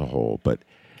system as a whole. But,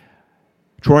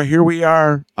 Troy, here we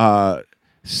are,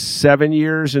 7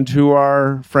 years into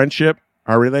our friendship,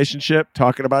 our relationship,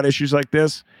 talking about issues like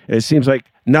this, and it seems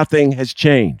like nothing has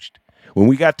changed. When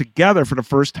we got together for the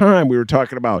first time, we were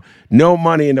talking about no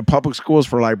money into public schools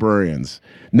for librarians,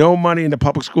 no money into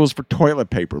public schools for toilet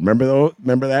paper. Remember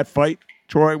that fight,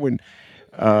 Troy?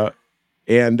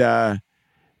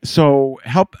 So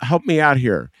help me out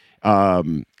here.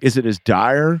 Is it as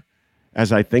dire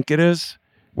as I think it is,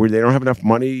 where they don't have enough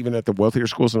money even at the wealthier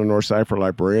schools on the north side for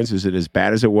librarians? Is it as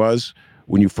bad as it was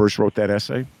when you first wrote that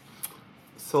essay?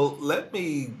 So let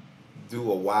me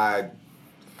do a wide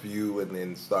view and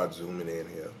then start zooming in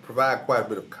here. Provide quite a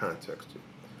bit of context here.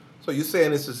 So you're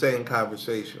saying it's the same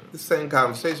conversation. It's the same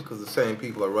conversation because the same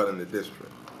people are running the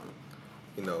district.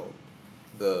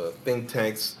 The think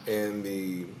tanks and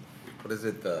the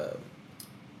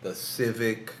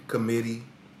civic committee,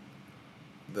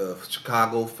 the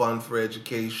Chicago Fund for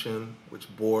Education,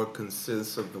 which board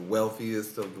consists of the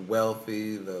wealthiest of the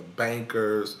wealthy, the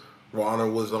bankers. Ronner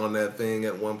was on that thing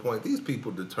at one point. These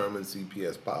people determine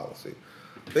CPS policy.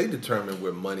 They determine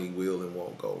where money will and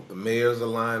won't go. The mayors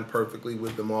align perfectly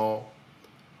with them all.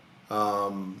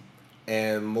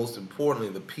 And most importantly,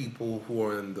 the people who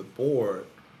are in the board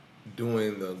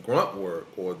doing the grunt work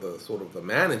or the sort of the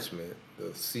management, the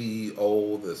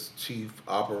CEO, the chief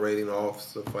operating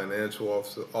officer, financial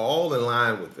officer, all in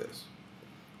line with this,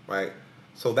 right?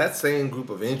 So that same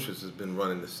group of interests has been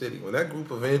running the city. When that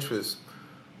group of interests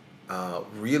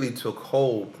really took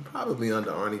hold, probably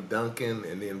under Arnie Duncan,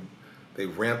 and then they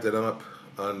ramped it up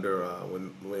under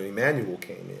when Emmanuel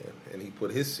came in and he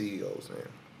put his CEOs in.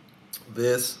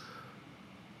 This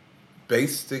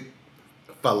basic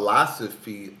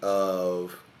philosophy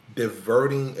of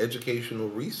diverting educational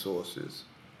resources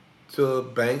to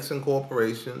banks and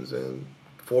corporations and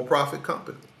for-profit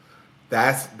companies.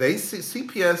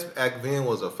 CPS back then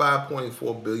was a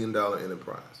 $5.4 billion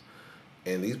enterprise.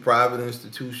 And these private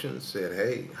institutions said,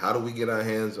 hey, how do we get our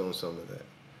hands on some of that?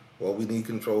 Well, we need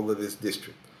control of this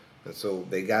district. And so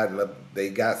they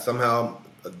got somehow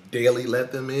Daley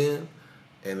let them in,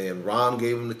 and then Ron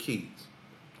gave them the keys,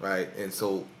 right? And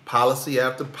so policy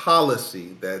after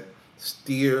policy that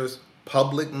steers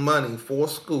public money for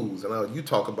schools, and you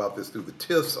talk about this through the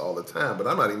TIFs all the time, but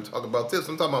I'm not even talking about TIFs.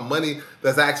 I'm talking about money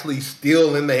that's actually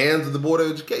still in the hands of the Board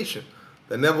of Education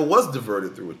that never was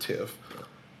diverted through a TIF,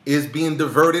 is being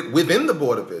diverted within the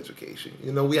Board of Education.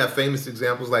 You know, we have famous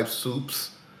examples like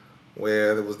SOUPS,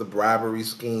 where there was the bribery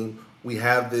scheme. We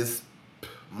have this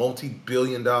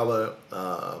multi-billion dollar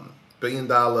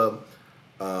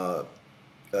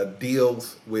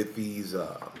deals with these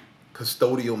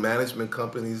custodial management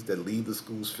companies that leave the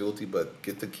schools filthy but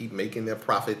get to keep making their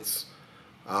profits.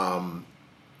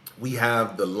 We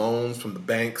have the loans from the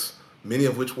banks, many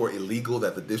of which were illegal,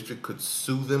 that the district could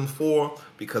sue them for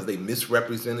because they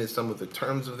misrepresented some of the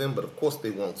terms of them. But of course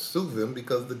they won't sue them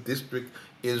because the district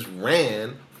is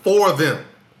ran for them.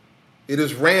 It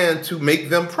is ran to make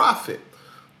them profit.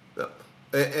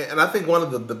 And I think one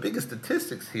of the biggest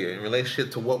statistics here in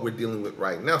relationship to what we're dealing with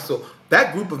right now, so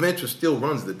that group of interest still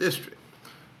runs the district,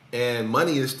 and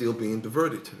money is still being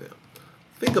diverted to them.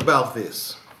 Think about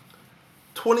this.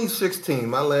 2016,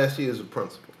 my last year as a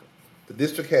principal, the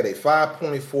district had a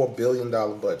 $5.4 billion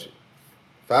budget.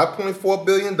 $5.4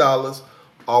 billion,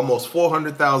 almost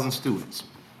 400,000 students,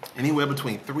 anywhere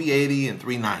between 380 and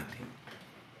 390.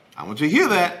 I want you to hear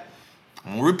that.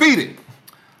 I'm going to repeat it.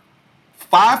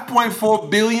 $5.4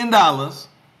 billion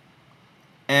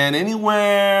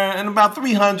and about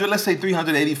 300, let's say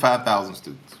 385,000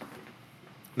 students.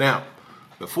 Now,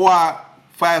 before I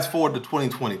fast forward to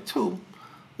 2022,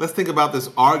 let's think about this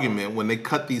argument when they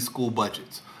cut these school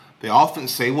budgets. They often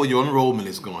say, well, your enrollment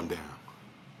is going down.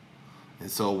 And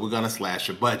so we're going to slash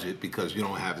your budget because you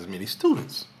don't have as many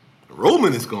students.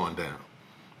 Enrollment is going down.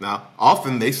 Now,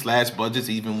 often they slash budgets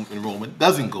even when enrollment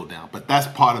doesn't go down, but that's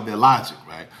part of their logic,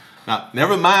 right? Now,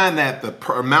 never mind that the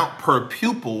amount per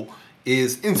pupil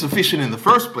is insufficient in the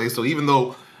first place. So even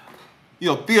though,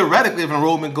 theoretically, if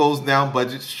enrollment goes down,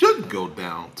 budgets should go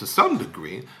down to some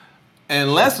degree,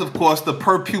 unless, of course, the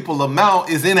per pupil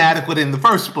amount is inadequate in the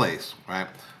first place, right?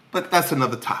 But that's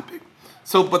another topic.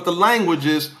 So, but the language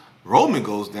is enrollment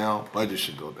goes down, budget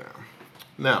should go down.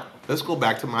 Now, let's go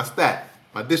back to my stat,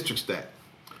 my district stat.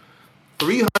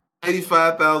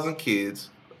 385,000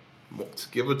 kids,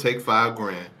 give or take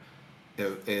 $5,000.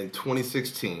 In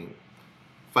 2016,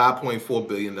 $5.4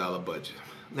 billion budget.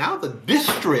 Now the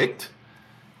district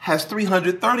has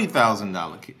 330,000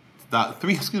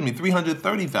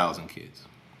 kids.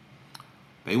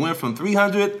 They went from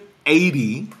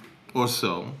 380 or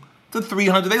so to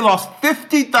 300. They lost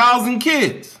 50,000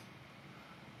 kids.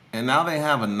 And now they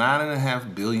have a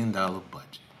 $9.5 billion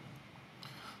budget.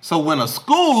 So when a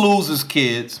school loses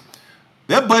kids,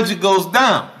 their budget goes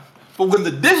down. But when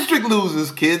the district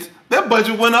loses kids, their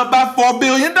budget went up by $4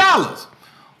 billion.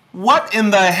 What in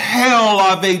the hell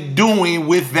are they doing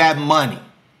with that money?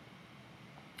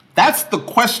 That's the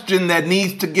question that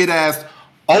needs to get asked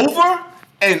over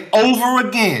and over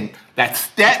again. That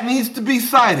stat needs to be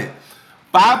cited.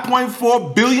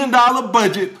 $5.4 billion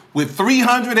budget with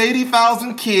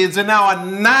 380,000 kids, and now a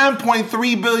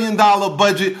 $9.3 billion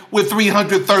budget with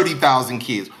 330,000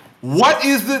 kids. What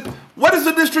is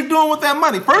the district doing with that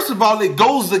money? First of all, it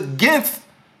goes against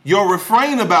your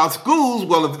refrain about schools.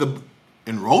 Well, if the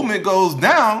enrollment goes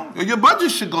down, your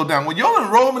budget should go down. Well, your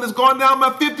enrollment is going down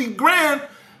by $50,000,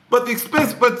 but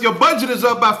your budget is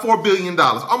up by $4 billion,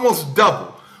 almost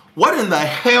double. What in the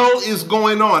hell is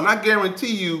going on? I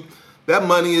guarantee you that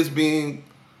money is being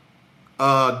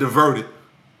diverted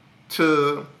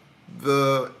to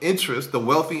the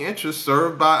wealthy interest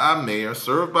served by our mayor,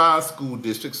 served by our school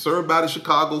district, served by the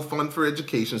Chicago Fund for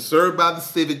Education, served by the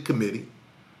Civic Committee.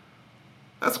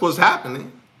 That's what's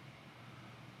happening.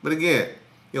 But again,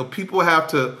 people have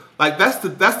to, that's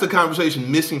the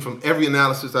conversation missing from every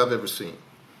analysis I've ever seen.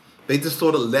 They just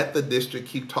sort of let the district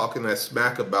keep talking that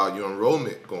smack about your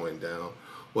enrollment going down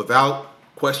without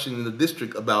questioning the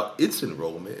district about its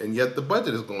enrollment, and yet the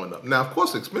budget is going up. Now, of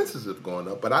course, expenses have gone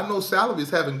up, but I know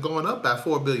salaries haven't gone up by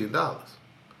 $4 billion,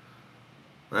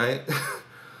 right?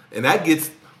 And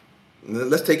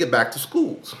let's take it back to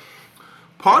schools.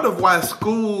 part of why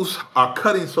schools are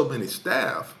cutting so many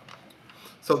staff.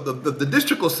 So the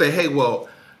district will say, hey, well,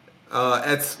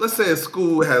 let's say a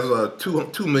school has a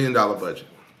 $2 million budget,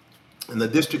 and the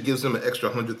district gives them an extra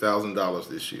 $100,000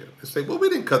 this year. They say, well, we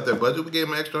didn't cut their budget, we gave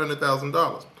them an extra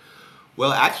 $100,000.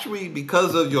 Well, actually,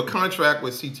 because of your contract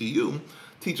with CTU,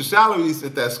 teacher salaries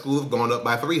at that school have gone up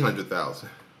by $300,000.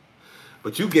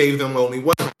 But you gave them only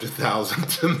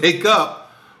 $100,000 to make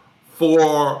up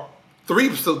for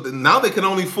three. So now they can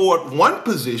only afford one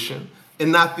position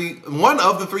and not the one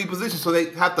of the three positions. So they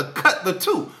have to cut the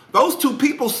two. Those two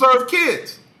people serve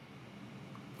kids.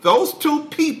 Those two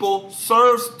people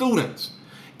serve students.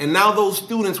 And now those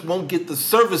students won't get the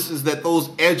services that those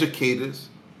educators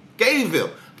gave them.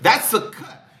 That's a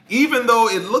cut. Even though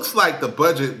it looks like the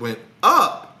budget went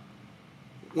up,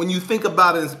 when you think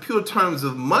about it in pure terms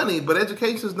of money, but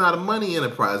education is not a money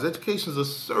enterprise. Education is a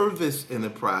service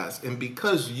enterprise. And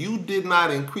because you did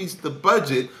not increase the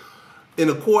budget in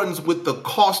accordance with the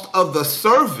cost of the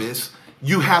service,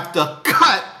 you have to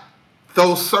cut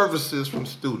those services from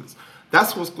students.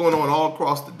 That's what's going on all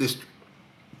across the district.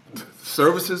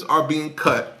 Services are being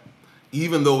cut,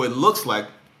 even though it looks like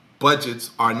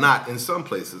budgets are not in some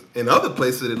places. In other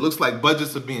places, it looks like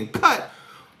budgets are being cut,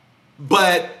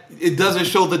 but it doesn't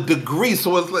show the degree.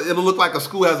 So it'll look like a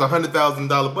school has a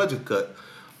 $100,000 budget cut.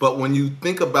 But when you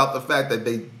think about the fact that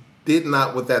they did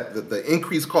not, with that the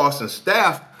increased cost in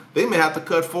staff, they may have to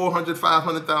cut $400,000,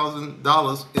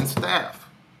 $500,000 in staff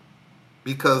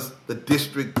because the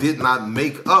district did not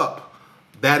make up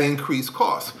that increased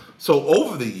cost. So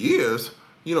over the years,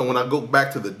 when I go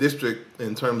back to the district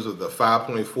in terms of the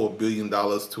 $5.4 billion to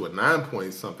a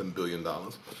 9-point-something billion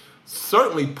dollars,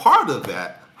 certainly part of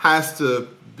that has to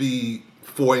be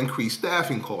for increased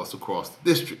staffing costs across the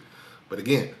district. But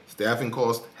again, staffing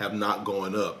costs have not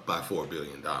gone up by $4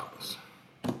 billion.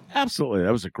 Absolutely.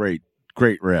 That was a great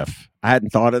riff. I hadn't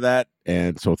thought of that.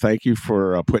 And so thank you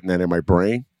for putting that in my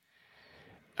brain.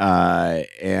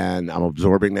 And I'm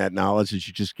absorbing that knowledge that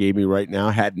you just gave me right now.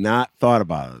 Had not thought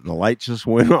about it. The light just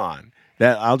went on.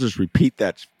 I'll just repeat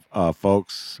that,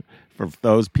 folks, for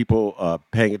those people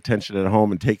paying attention at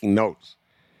home and taking notes.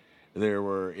 There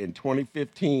were, in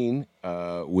 2015,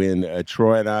 when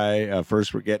Troy and I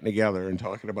first were getting together and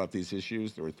talking about these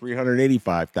issues, there were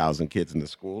 385,000 kids in the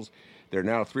schools. There are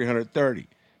now 330.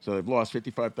 So they've lost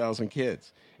 55,000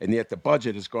 kids. And yet the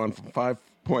budget has gone from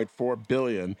 $5.4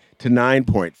 billion to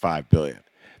 $9.5 billion.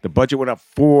 The budget went up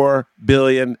 $4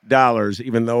 billion,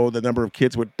 even though the number of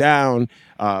kids went down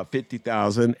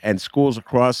 50,000. And schools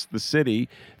across the city,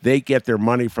 they get their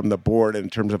money from the board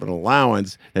in terms of an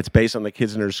allowance that's based on the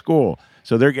kids in their school.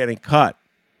 So they're getting cut.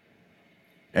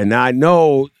 And now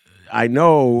I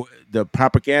know the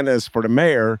propagandists for the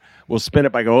mayor will spin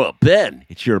it by going, oh, Ben,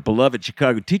 it's your beloved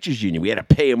Chicago Teachers Union. We had to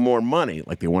pay him more money,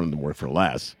 like they wanted them to work for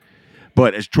less.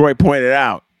 But as Troy pointed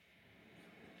out,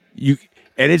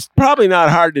 and it's probably not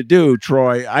hard to do,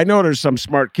 Troy. I know there's some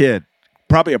smart kid,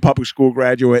 probably a public school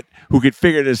graduate, who could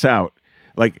figure this out.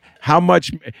 Like how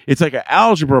much, it's like an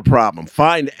algebra problem.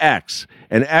 Find X,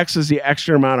 and X is the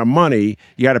extra amount of money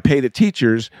you got to pay the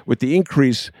teachers with the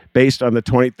increase based on the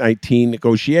 2019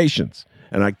 negotiations.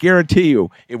 And I guarantee you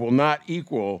it will not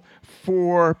equal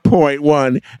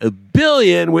 $4.1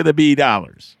 billion with a B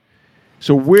dollars.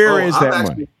 So where is that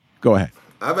money? Go ahead.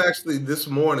 I've actually this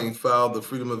morning filed the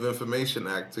Freedom of Information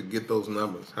Act to get those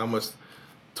numbers. How much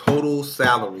total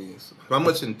salaries, how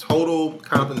much in total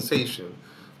compensation,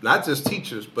 not just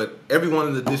teachers, but everyone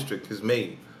in the district has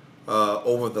made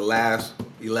over the last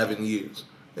 11 years.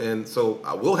 And so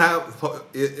I will have,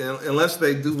 unless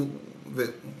they do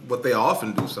what they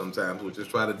often do sometimes, which is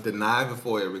try to deny the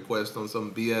FOIA request on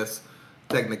some BS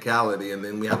technicality, and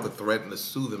then we have to threaten to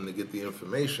sue them to get the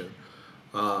information.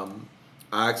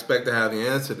 I expect to have the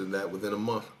answer to that within a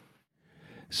month.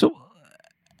 So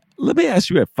let me ask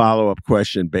you a follow-up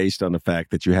question based on the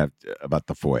fact that you have about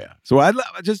the FOIA. So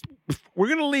we're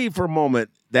going to leave for a moment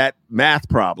that math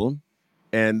problem,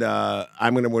 and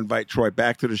I'm going to invite Troy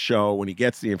back to the show when he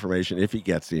gets the information, if he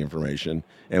gets the information,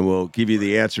 and we'll give you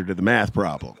the answer to the math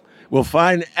problem. We'll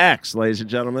find X, ladies and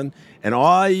gentlemen, and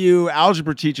all you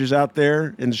algebra teachers out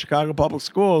there in the Chicago Public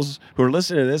Schools who are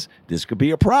listening to this could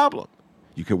be a problem.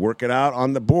 You could work it out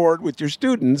on the board with your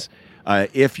students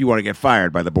if you want to get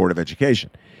fired by the Board of Education.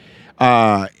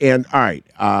 All right.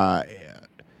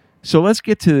 So let's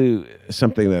get to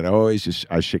something that I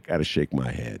got to shake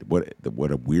my head.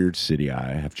 What a weird city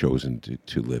I have chosen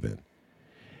to live in.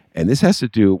 And this has to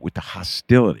do with the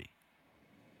hostility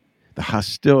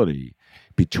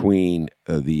between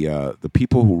the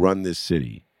people who run this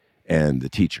city and the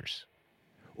teachers,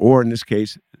 or in this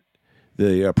case,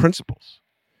 the principals.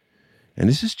 And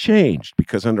this has changed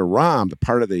because under Rahm, the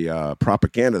part of the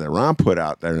propaganda that Rahm put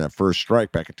out there in that first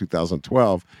strike back in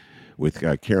 2012 with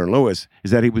Karen Lewis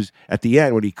is that he was at the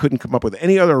end when he couldn't come up with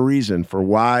any other reason for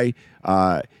why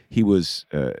he was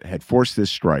had forced this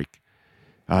strike.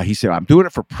 He said, "I'm doing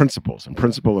it for principles and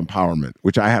principle empowerment,"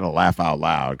 which I had to laugh out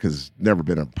loud because there's never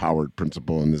been an empowered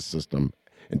principle in this system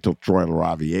until Troy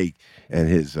LaRaviere and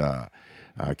his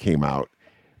came out.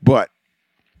 But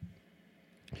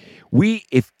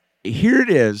here it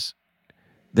is,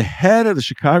 the head of the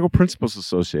Chicago Principals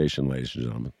Association, ladies and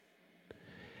gentlemen,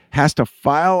 has to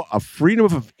file a Freedom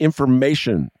of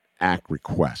Information Act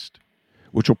request,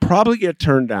 which will probably get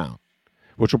turned down,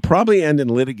 which will probably end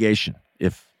in litigation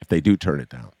if they do turn it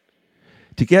down,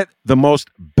 to get the most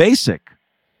basic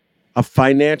of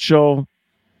financial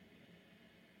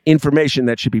information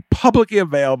that should be publicly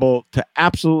available to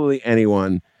absolutely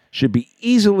anyone, should be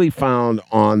easily found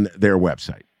on their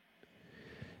website.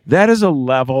 That is a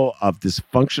level of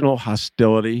dysfunctional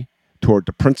hostility toward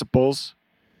the principals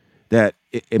that,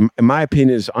 in my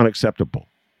opinion, is unacceptable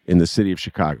in the city of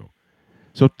Chicago.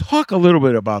 So talk a little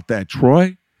bit about that,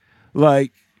 Troy.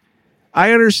 Like,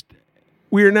 I understand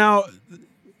we are now,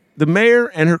 the mayor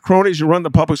and her cronies who run the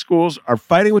public schools are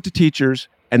fighting with the teachers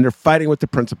and they're fighting with the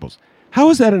principals. How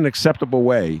is that an acceptable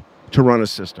way to run a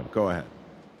system? Go ahead.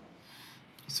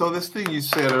 So this thing you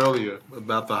said earlier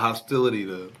about the hostility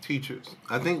to teachers,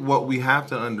 I think what we have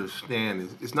to understand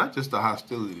is it's not just the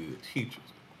hostility to teachers.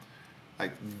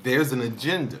 Like, there's an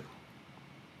agenda.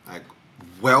 Like,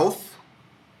 wealth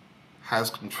has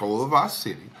control of our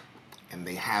city, and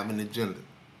they have an agenda.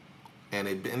 And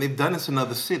they've done this in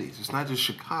other cities. It's not just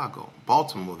Chicago.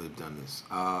 Baltimore, they've done this.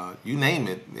 You name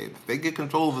it. If they get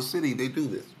control of a city, they do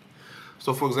this.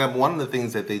 So, for example, one of the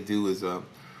things that they do is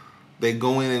they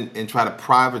go in and try to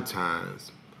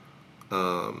privatize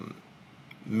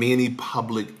many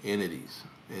public entities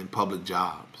and public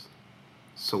jobs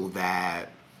so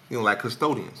that, like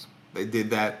custodians. They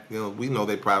did that, we know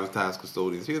they privatized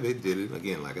custodians here. They did it,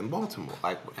 again, like in Baltimore.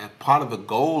 And part of the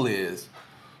goal is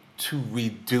to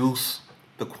reduce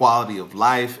the quality of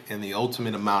life and the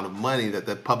ultimate amount of money that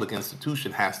that public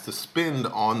institution has to spend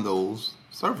on those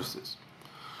services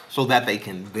so that they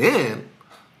can then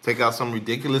take out some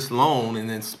ridiculous loan and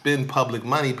then spend public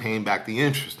money paying back the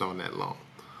interest on that loan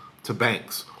to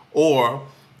banks, or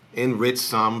enrich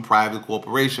some private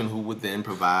corporation who would then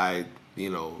provide,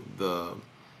 the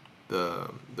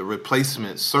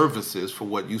replacement services for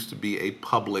what used to be a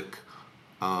publicly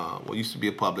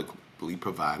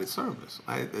provided service.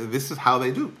 Right? This is how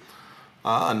they do.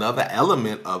 Another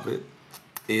element of it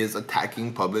is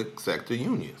attacking public sector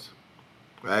unions.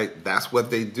 Right, that's what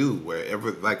they do. Wherever,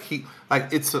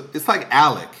 it's like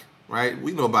ALEC, right?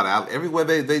 We know about ALEC. Everywhere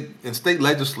they in state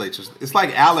legislatures, it's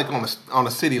like ALEC on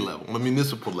a city level, on a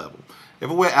municipal level.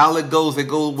 Everywhere ALEC goes, they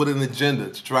go with an agenda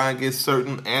to try and get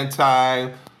certain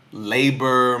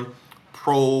anti-labor,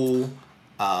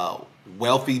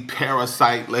 pro-wealthy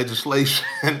parasite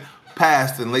legislation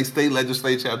passed in state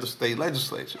legislature after state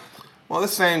legislature. Well, the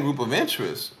same group of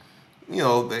interests,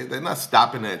 they're not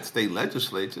stopping at state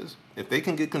legislatures. If they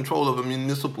can get control of a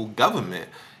municipal government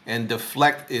and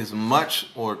deflect as much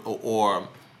or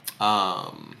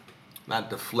not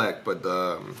deflect, but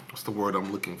what's the word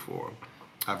I'm looking for?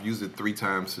 I've used it 3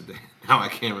 times today. Now I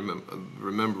can't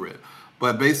remember it.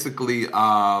 But basically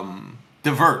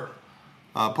divert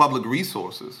public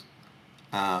resources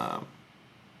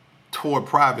toward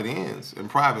private ends and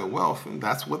private wealth, and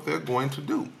that's what they're going to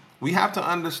do. We have to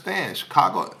understand,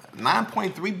 Chicago,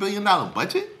 $9.3 billion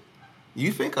budget?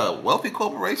 You think a wealthy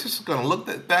corporation is going to look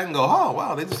at that and go, oh,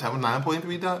 wow, they just have a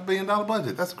 $9.3 billion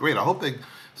budget. That's great. I hope they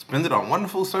spend it on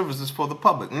wonderful services for the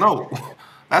public. No,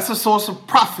 that's a source of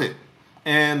profit.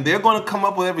 And they're going to come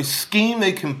up with every scheme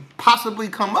they can possibly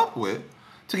come up with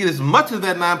to get as much of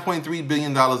that $9.3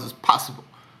 billion as possible.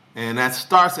 And that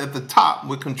starts at the top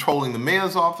with controlling the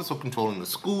mayor's office or controlling the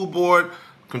school board,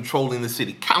 controlling the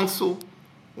city council,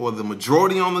 or the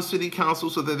majority on the city council,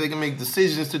 so that they can make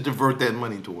decisions to divert that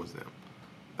money towards them.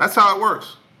 That's how it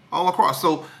works all across.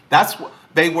 So that's what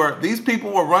these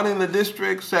people were running the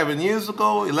district 7 years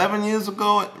ago, 11 years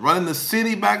ago, running the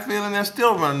city back then, and they're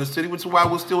still running the city, which is why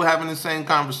we're still having the same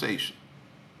conversation.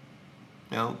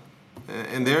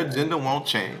 And their agenda won't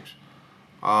change.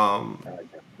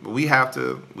 We have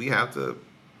to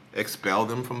expel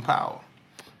them from power.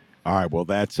 All right. Well,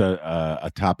 that's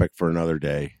a topic for another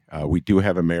day. We do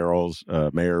have a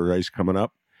mayor race coming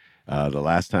up. The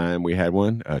last time we had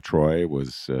one, Troy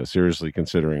was seriously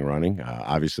considering running.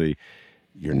 Obviously,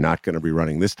 you're not going to be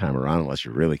running this time around unless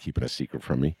you're really keeping a secret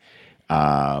from me.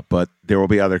 But there will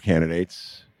be other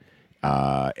candidates.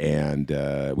 And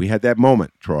we had that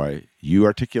moment, Troy. You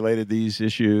articulated these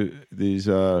issues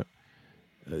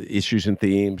and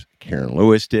themes. Karen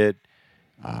Lewis did.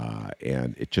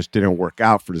 And it just didn't work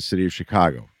out for the city of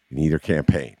Chicago in either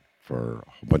campaign for a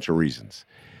whole bunch of reasons.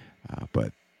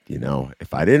 But,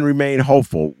 if I didn't remain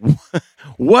hopeful,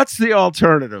 what's the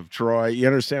alternative, Troy? You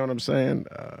understand what I'm saying?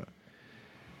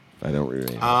 I don't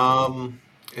remain hopeful.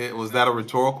 Was that a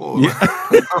rhetorical? Yeah.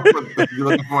 You're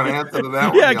looking for an answer to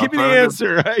that one? Yeah, give me the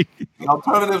answer. Right? The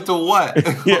alternative to what?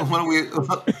 Yeah. What are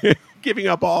we... Giving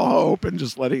up all hope and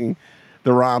just letting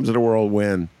the Roms of the world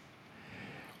win.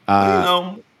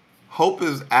 Hope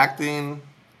is acting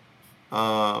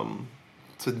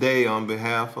today on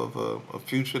behalf of a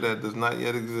future that does not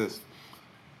yet exist.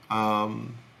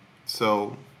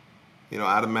 So,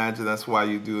 I'd imagine that's why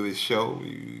you do this show.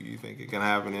 You think it can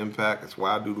have an impact. That's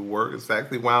why I do the work. It's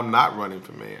actually why I'm not running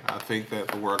for mayor. I think that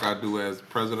the work I do as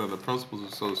president of the Principals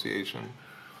Association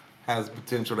has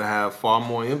potential to have far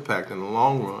more impact in the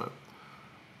long run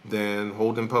than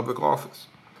holding public office.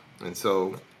 And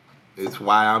so it's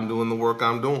why I'm doing the work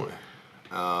I'm doing.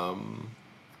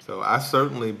 So I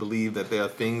certainly believe that there are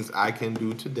things I can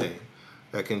do today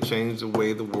that can change the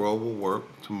way the world will work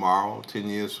tomorrow, 10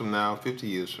 years from now, 50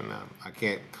 years from now. I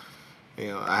can't,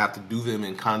 I have to do them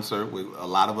in concert with a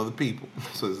lot of other people.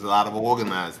 So there's a lot of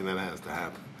organizing that has to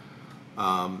happen.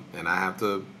 And I have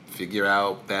to figure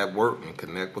out that work and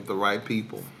connect with the right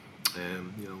people.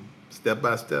 And, step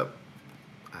by step,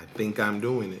 I think I'm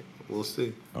doing it. We'll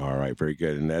see. All right, very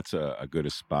good. And that's a good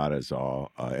spot as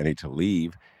any to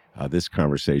leave this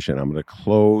conversation. I'm going to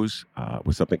close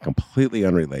with something completely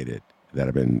unrelated that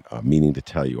I've been meaning to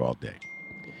tell you all day.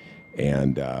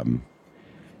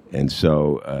 And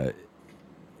so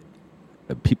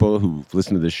people who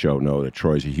listen to this show know that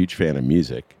Troy's a huge fan of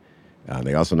music.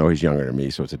 They also know he's younger than me,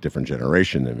 so it's a different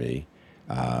generation than me.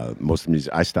 Most of the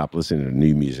music, I stopped listening to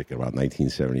new music in about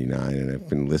 1979, and I've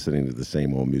been listening to the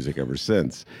same old music ever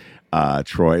since.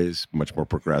 Troy is much more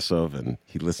progressive, and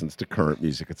he listens to current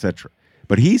music, etc.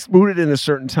 But he's rooted in a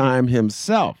certain time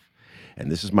himself. And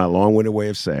this is my long-winded way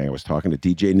of saying, I was talking to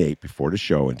DJ Nate before the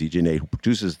show, and DJ Nate, who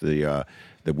produces the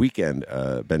weekend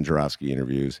Ben Jarofsky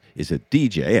interviews, is a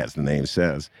DJ, as the name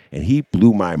says, and he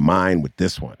blew my mind with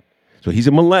this one. So he's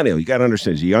a millennial. You got to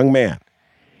understand, he's a young man.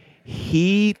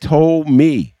 He told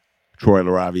me, Troy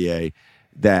LaRaviere,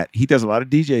 that he does a lot of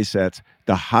DJ sets.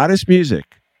 The hottest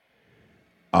music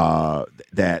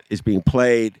that is being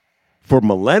played for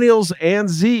millennials and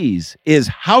Zs is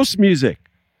house music.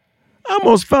 I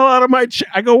almost fell out of my chair.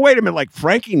 I go, wait a minute, like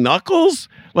Frankie Knuckles?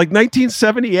 Like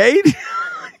 1978?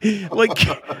 Like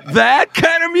that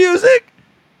kind of music?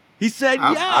 He said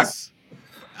yes.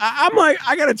 I'm like,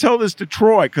 I got to tell this to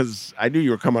Troy because I knew you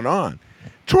were coming on.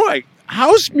 Troy,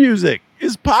 house music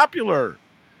is popular.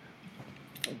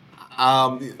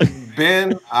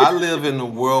 Ben, I live in a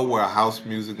world where house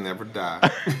music never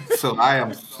died. So I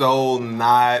am so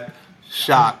not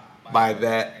shocked by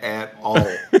that at all.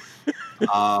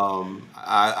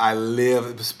 I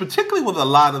live, particularly with a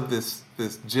lot of this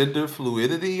gender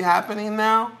fluidity happening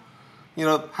now.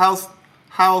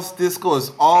 House disco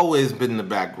has always been the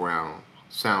background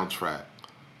soundtrack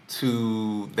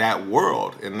to that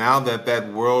world. And now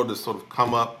that world has sort of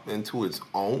come up into its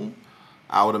own,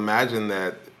 I would imagine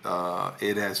that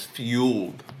it has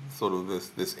fueled sort of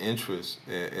this interest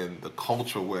in the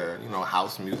culture where,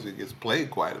 house music is played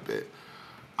quite a bit.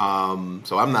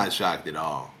 So I'm not shocked at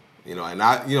all. And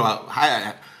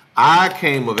I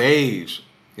came of age,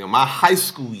 my high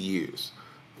school years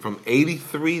from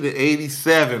 83 to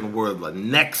 87 were the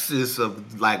nexus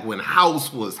of like when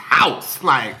house was house,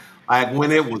 like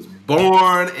when it was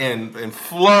born and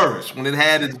flourished, when it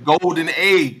had its golden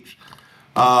age.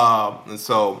 And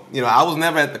so, I was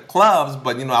never at the clubs,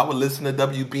 but, I would listen to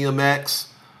WBMX,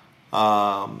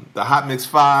 the Hot Mix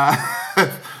 5,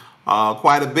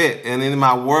 quite a bit. And in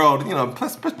my world,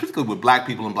 particularly with black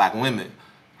people and black women,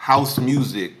 house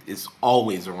music is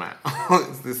always around.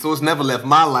 So it's never left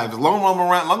my life. As long as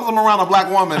I'm around a black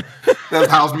woman, there's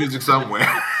house music somewhere.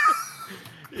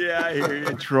 Yeah, I hear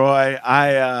you, Troy.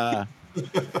 I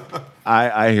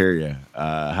hear you.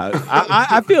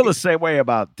 I feel the same way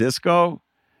about disco,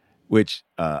 which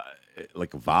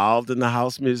evolved in the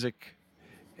house music,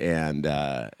 and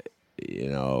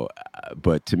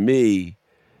but to me,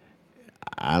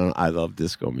 I love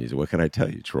disco music. What can I tell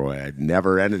you, Troy? It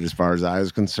never ended as far as I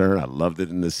was concerned. I loved it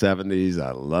in the 70s.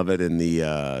 I love it in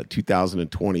the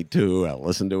 2022. I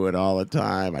listen to it all the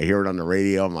time. I hear it on the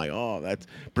radio. I'm like, oh, that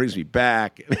brings me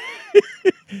back.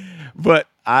 But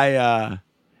I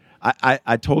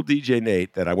told DJ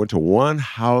Nate that I went to one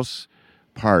house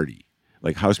party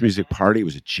like house music party. It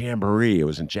was a jamboree. It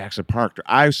was in Jackson Park.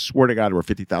 I swear to God, there were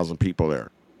 50,000 people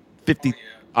there. 50.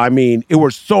 I mean, it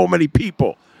were so many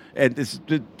people, and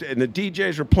the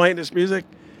DJs were playing this music.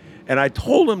 And I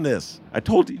told him this. I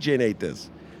told DJ Nate this.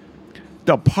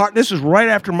 This was right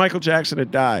after Michael Jackson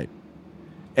had died,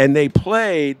 and they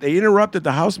interrupted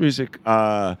the house music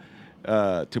to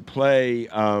play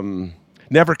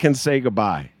 "Never Can Say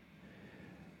Goodbye."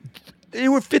 There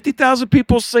were 50,000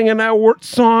 people singing that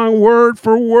song word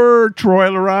for word, Troy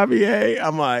LaRaviere.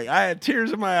 I'm like, I had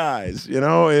tears in my eyes. You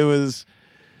know, it was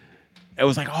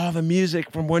like all the music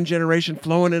from one generation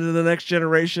flowing into the next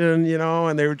generation, you know,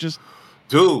 and they were just...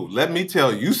 Dude, let me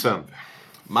tell you something.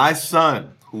 My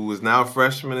son, who is now a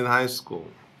freshman in high school,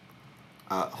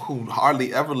 who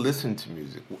hardly ever listened to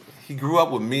music, he grew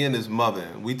up with me and his mother.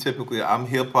 And I'm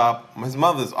hip-hop. His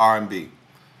mother's R&B.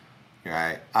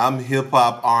 Right, I'm hip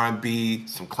hop, R&B,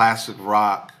 some classic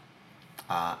rock.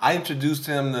 I introduced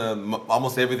him to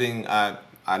almost everything I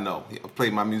know. I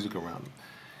played my music around him.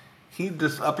 He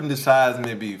just up and decides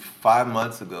maybe 5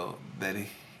 months ago that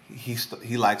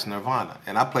he likes Nirvana,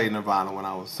 and I played Nirvana when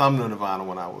I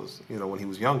was when he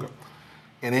was younger.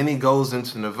 And then he goes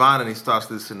into Nirvana and he starts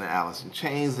listening to Alice in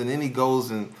Chains, and then he goes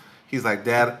and he's like,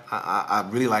 Dad, I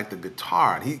really like the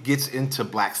guitar, and he gets into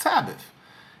Black Sabbath.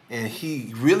 And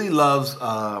he really loves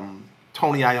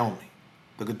Tony Iommi,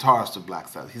 the guitarist of Black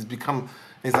Sabbath. He's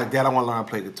like, Dad, I want to learn how to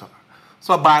play guitar.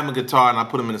 So I buy him a guitar and I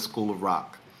put him in a school of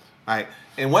rock, right?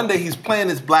 And one day he's playing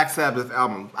this Black Sabbath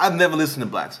album. I've never listened to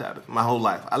Black Sabbath my whole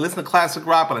life. I listened to classic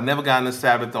rock, but I never got into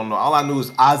Sabbath. Don't know. All I knew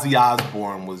is Ozzy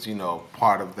Osbourne was,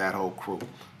 part of that whole crew.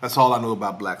 That's all I knew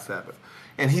about Black Sabbath.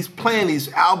 And he's playing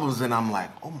these albums, and I'm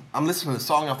like, oh, I'm listening to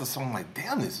song after song. I'm like,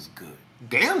 damn, this is good.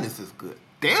 Damn, this is good.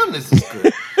 Damn, this is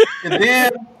good. And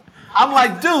then I'm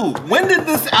like, dude, when did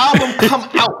this album come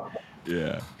out?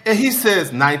 Yeah. And he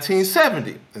says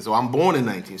 1970. And so I'm born in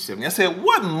 1970. I said,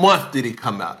 what month did it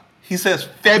come out? He says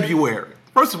February.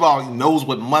 First of all, he knows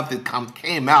what month it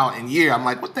came out and year. I'm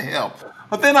like, what the hell?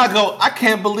 But then I go, I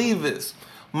can't believe this.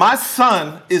 My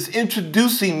son is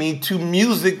introducing me to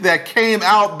music that came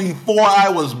out before I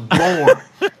was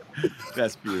born.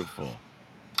 That's beautiful.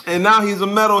 And now he's a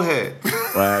metalhead.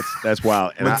 Well, that's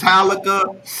wild. And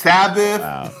Metallica, Sabbath.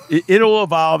 Wow. It'll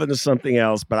evolve into something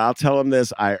else, but I'll tell him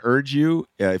this. I urge you,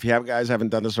 if you haven't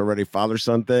done this already,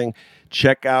 father-son thing,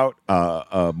 check out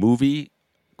a movie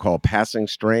called Passing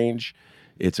Strange.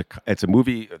 It's a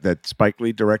movie that Spike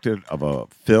Lee directed of a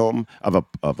film of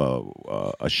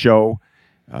a show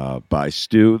by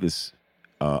Stu. This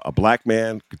a black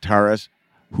man guitarist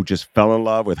who just fell in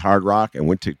love with hard rock and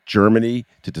went to Germany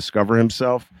to discover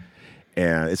himself.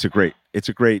 And it's a great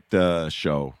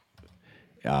show.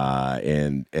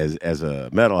 And as a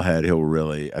metalhead, he'll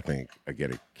really, I think,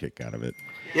 get a kick out of it.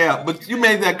 Yeah, but you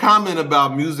made that comment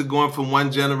about music going from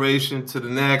one generation to the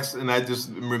next, and that just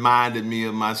reminded me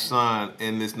of my son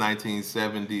in this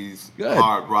 1970s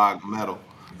hard rock metal.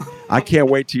 I can't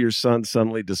wait till your son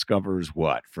suddenly discovers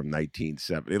what from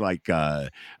 1970, like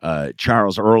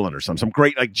Charles Earlin or some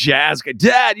great like jazz guy.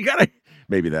 Dad, you gotta.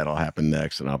 Maybe that'll happen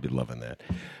next, and I'll be loving that.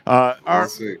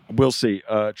 We'll see.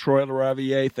 Troy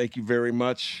LaRaviere, thank you very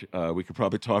much. We could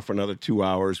probably talk for another 2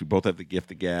 hours. We both have the gift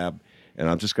of gab, and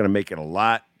I'm just going to make it a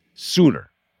lot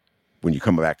sooner when you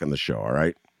come back on the show, all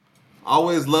right?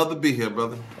 Always love to be here,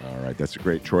 brother. All right, that's a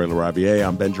great Troy LaRaviere.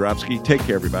 I'm Ben Jarofsky. Take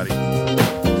care, everybody.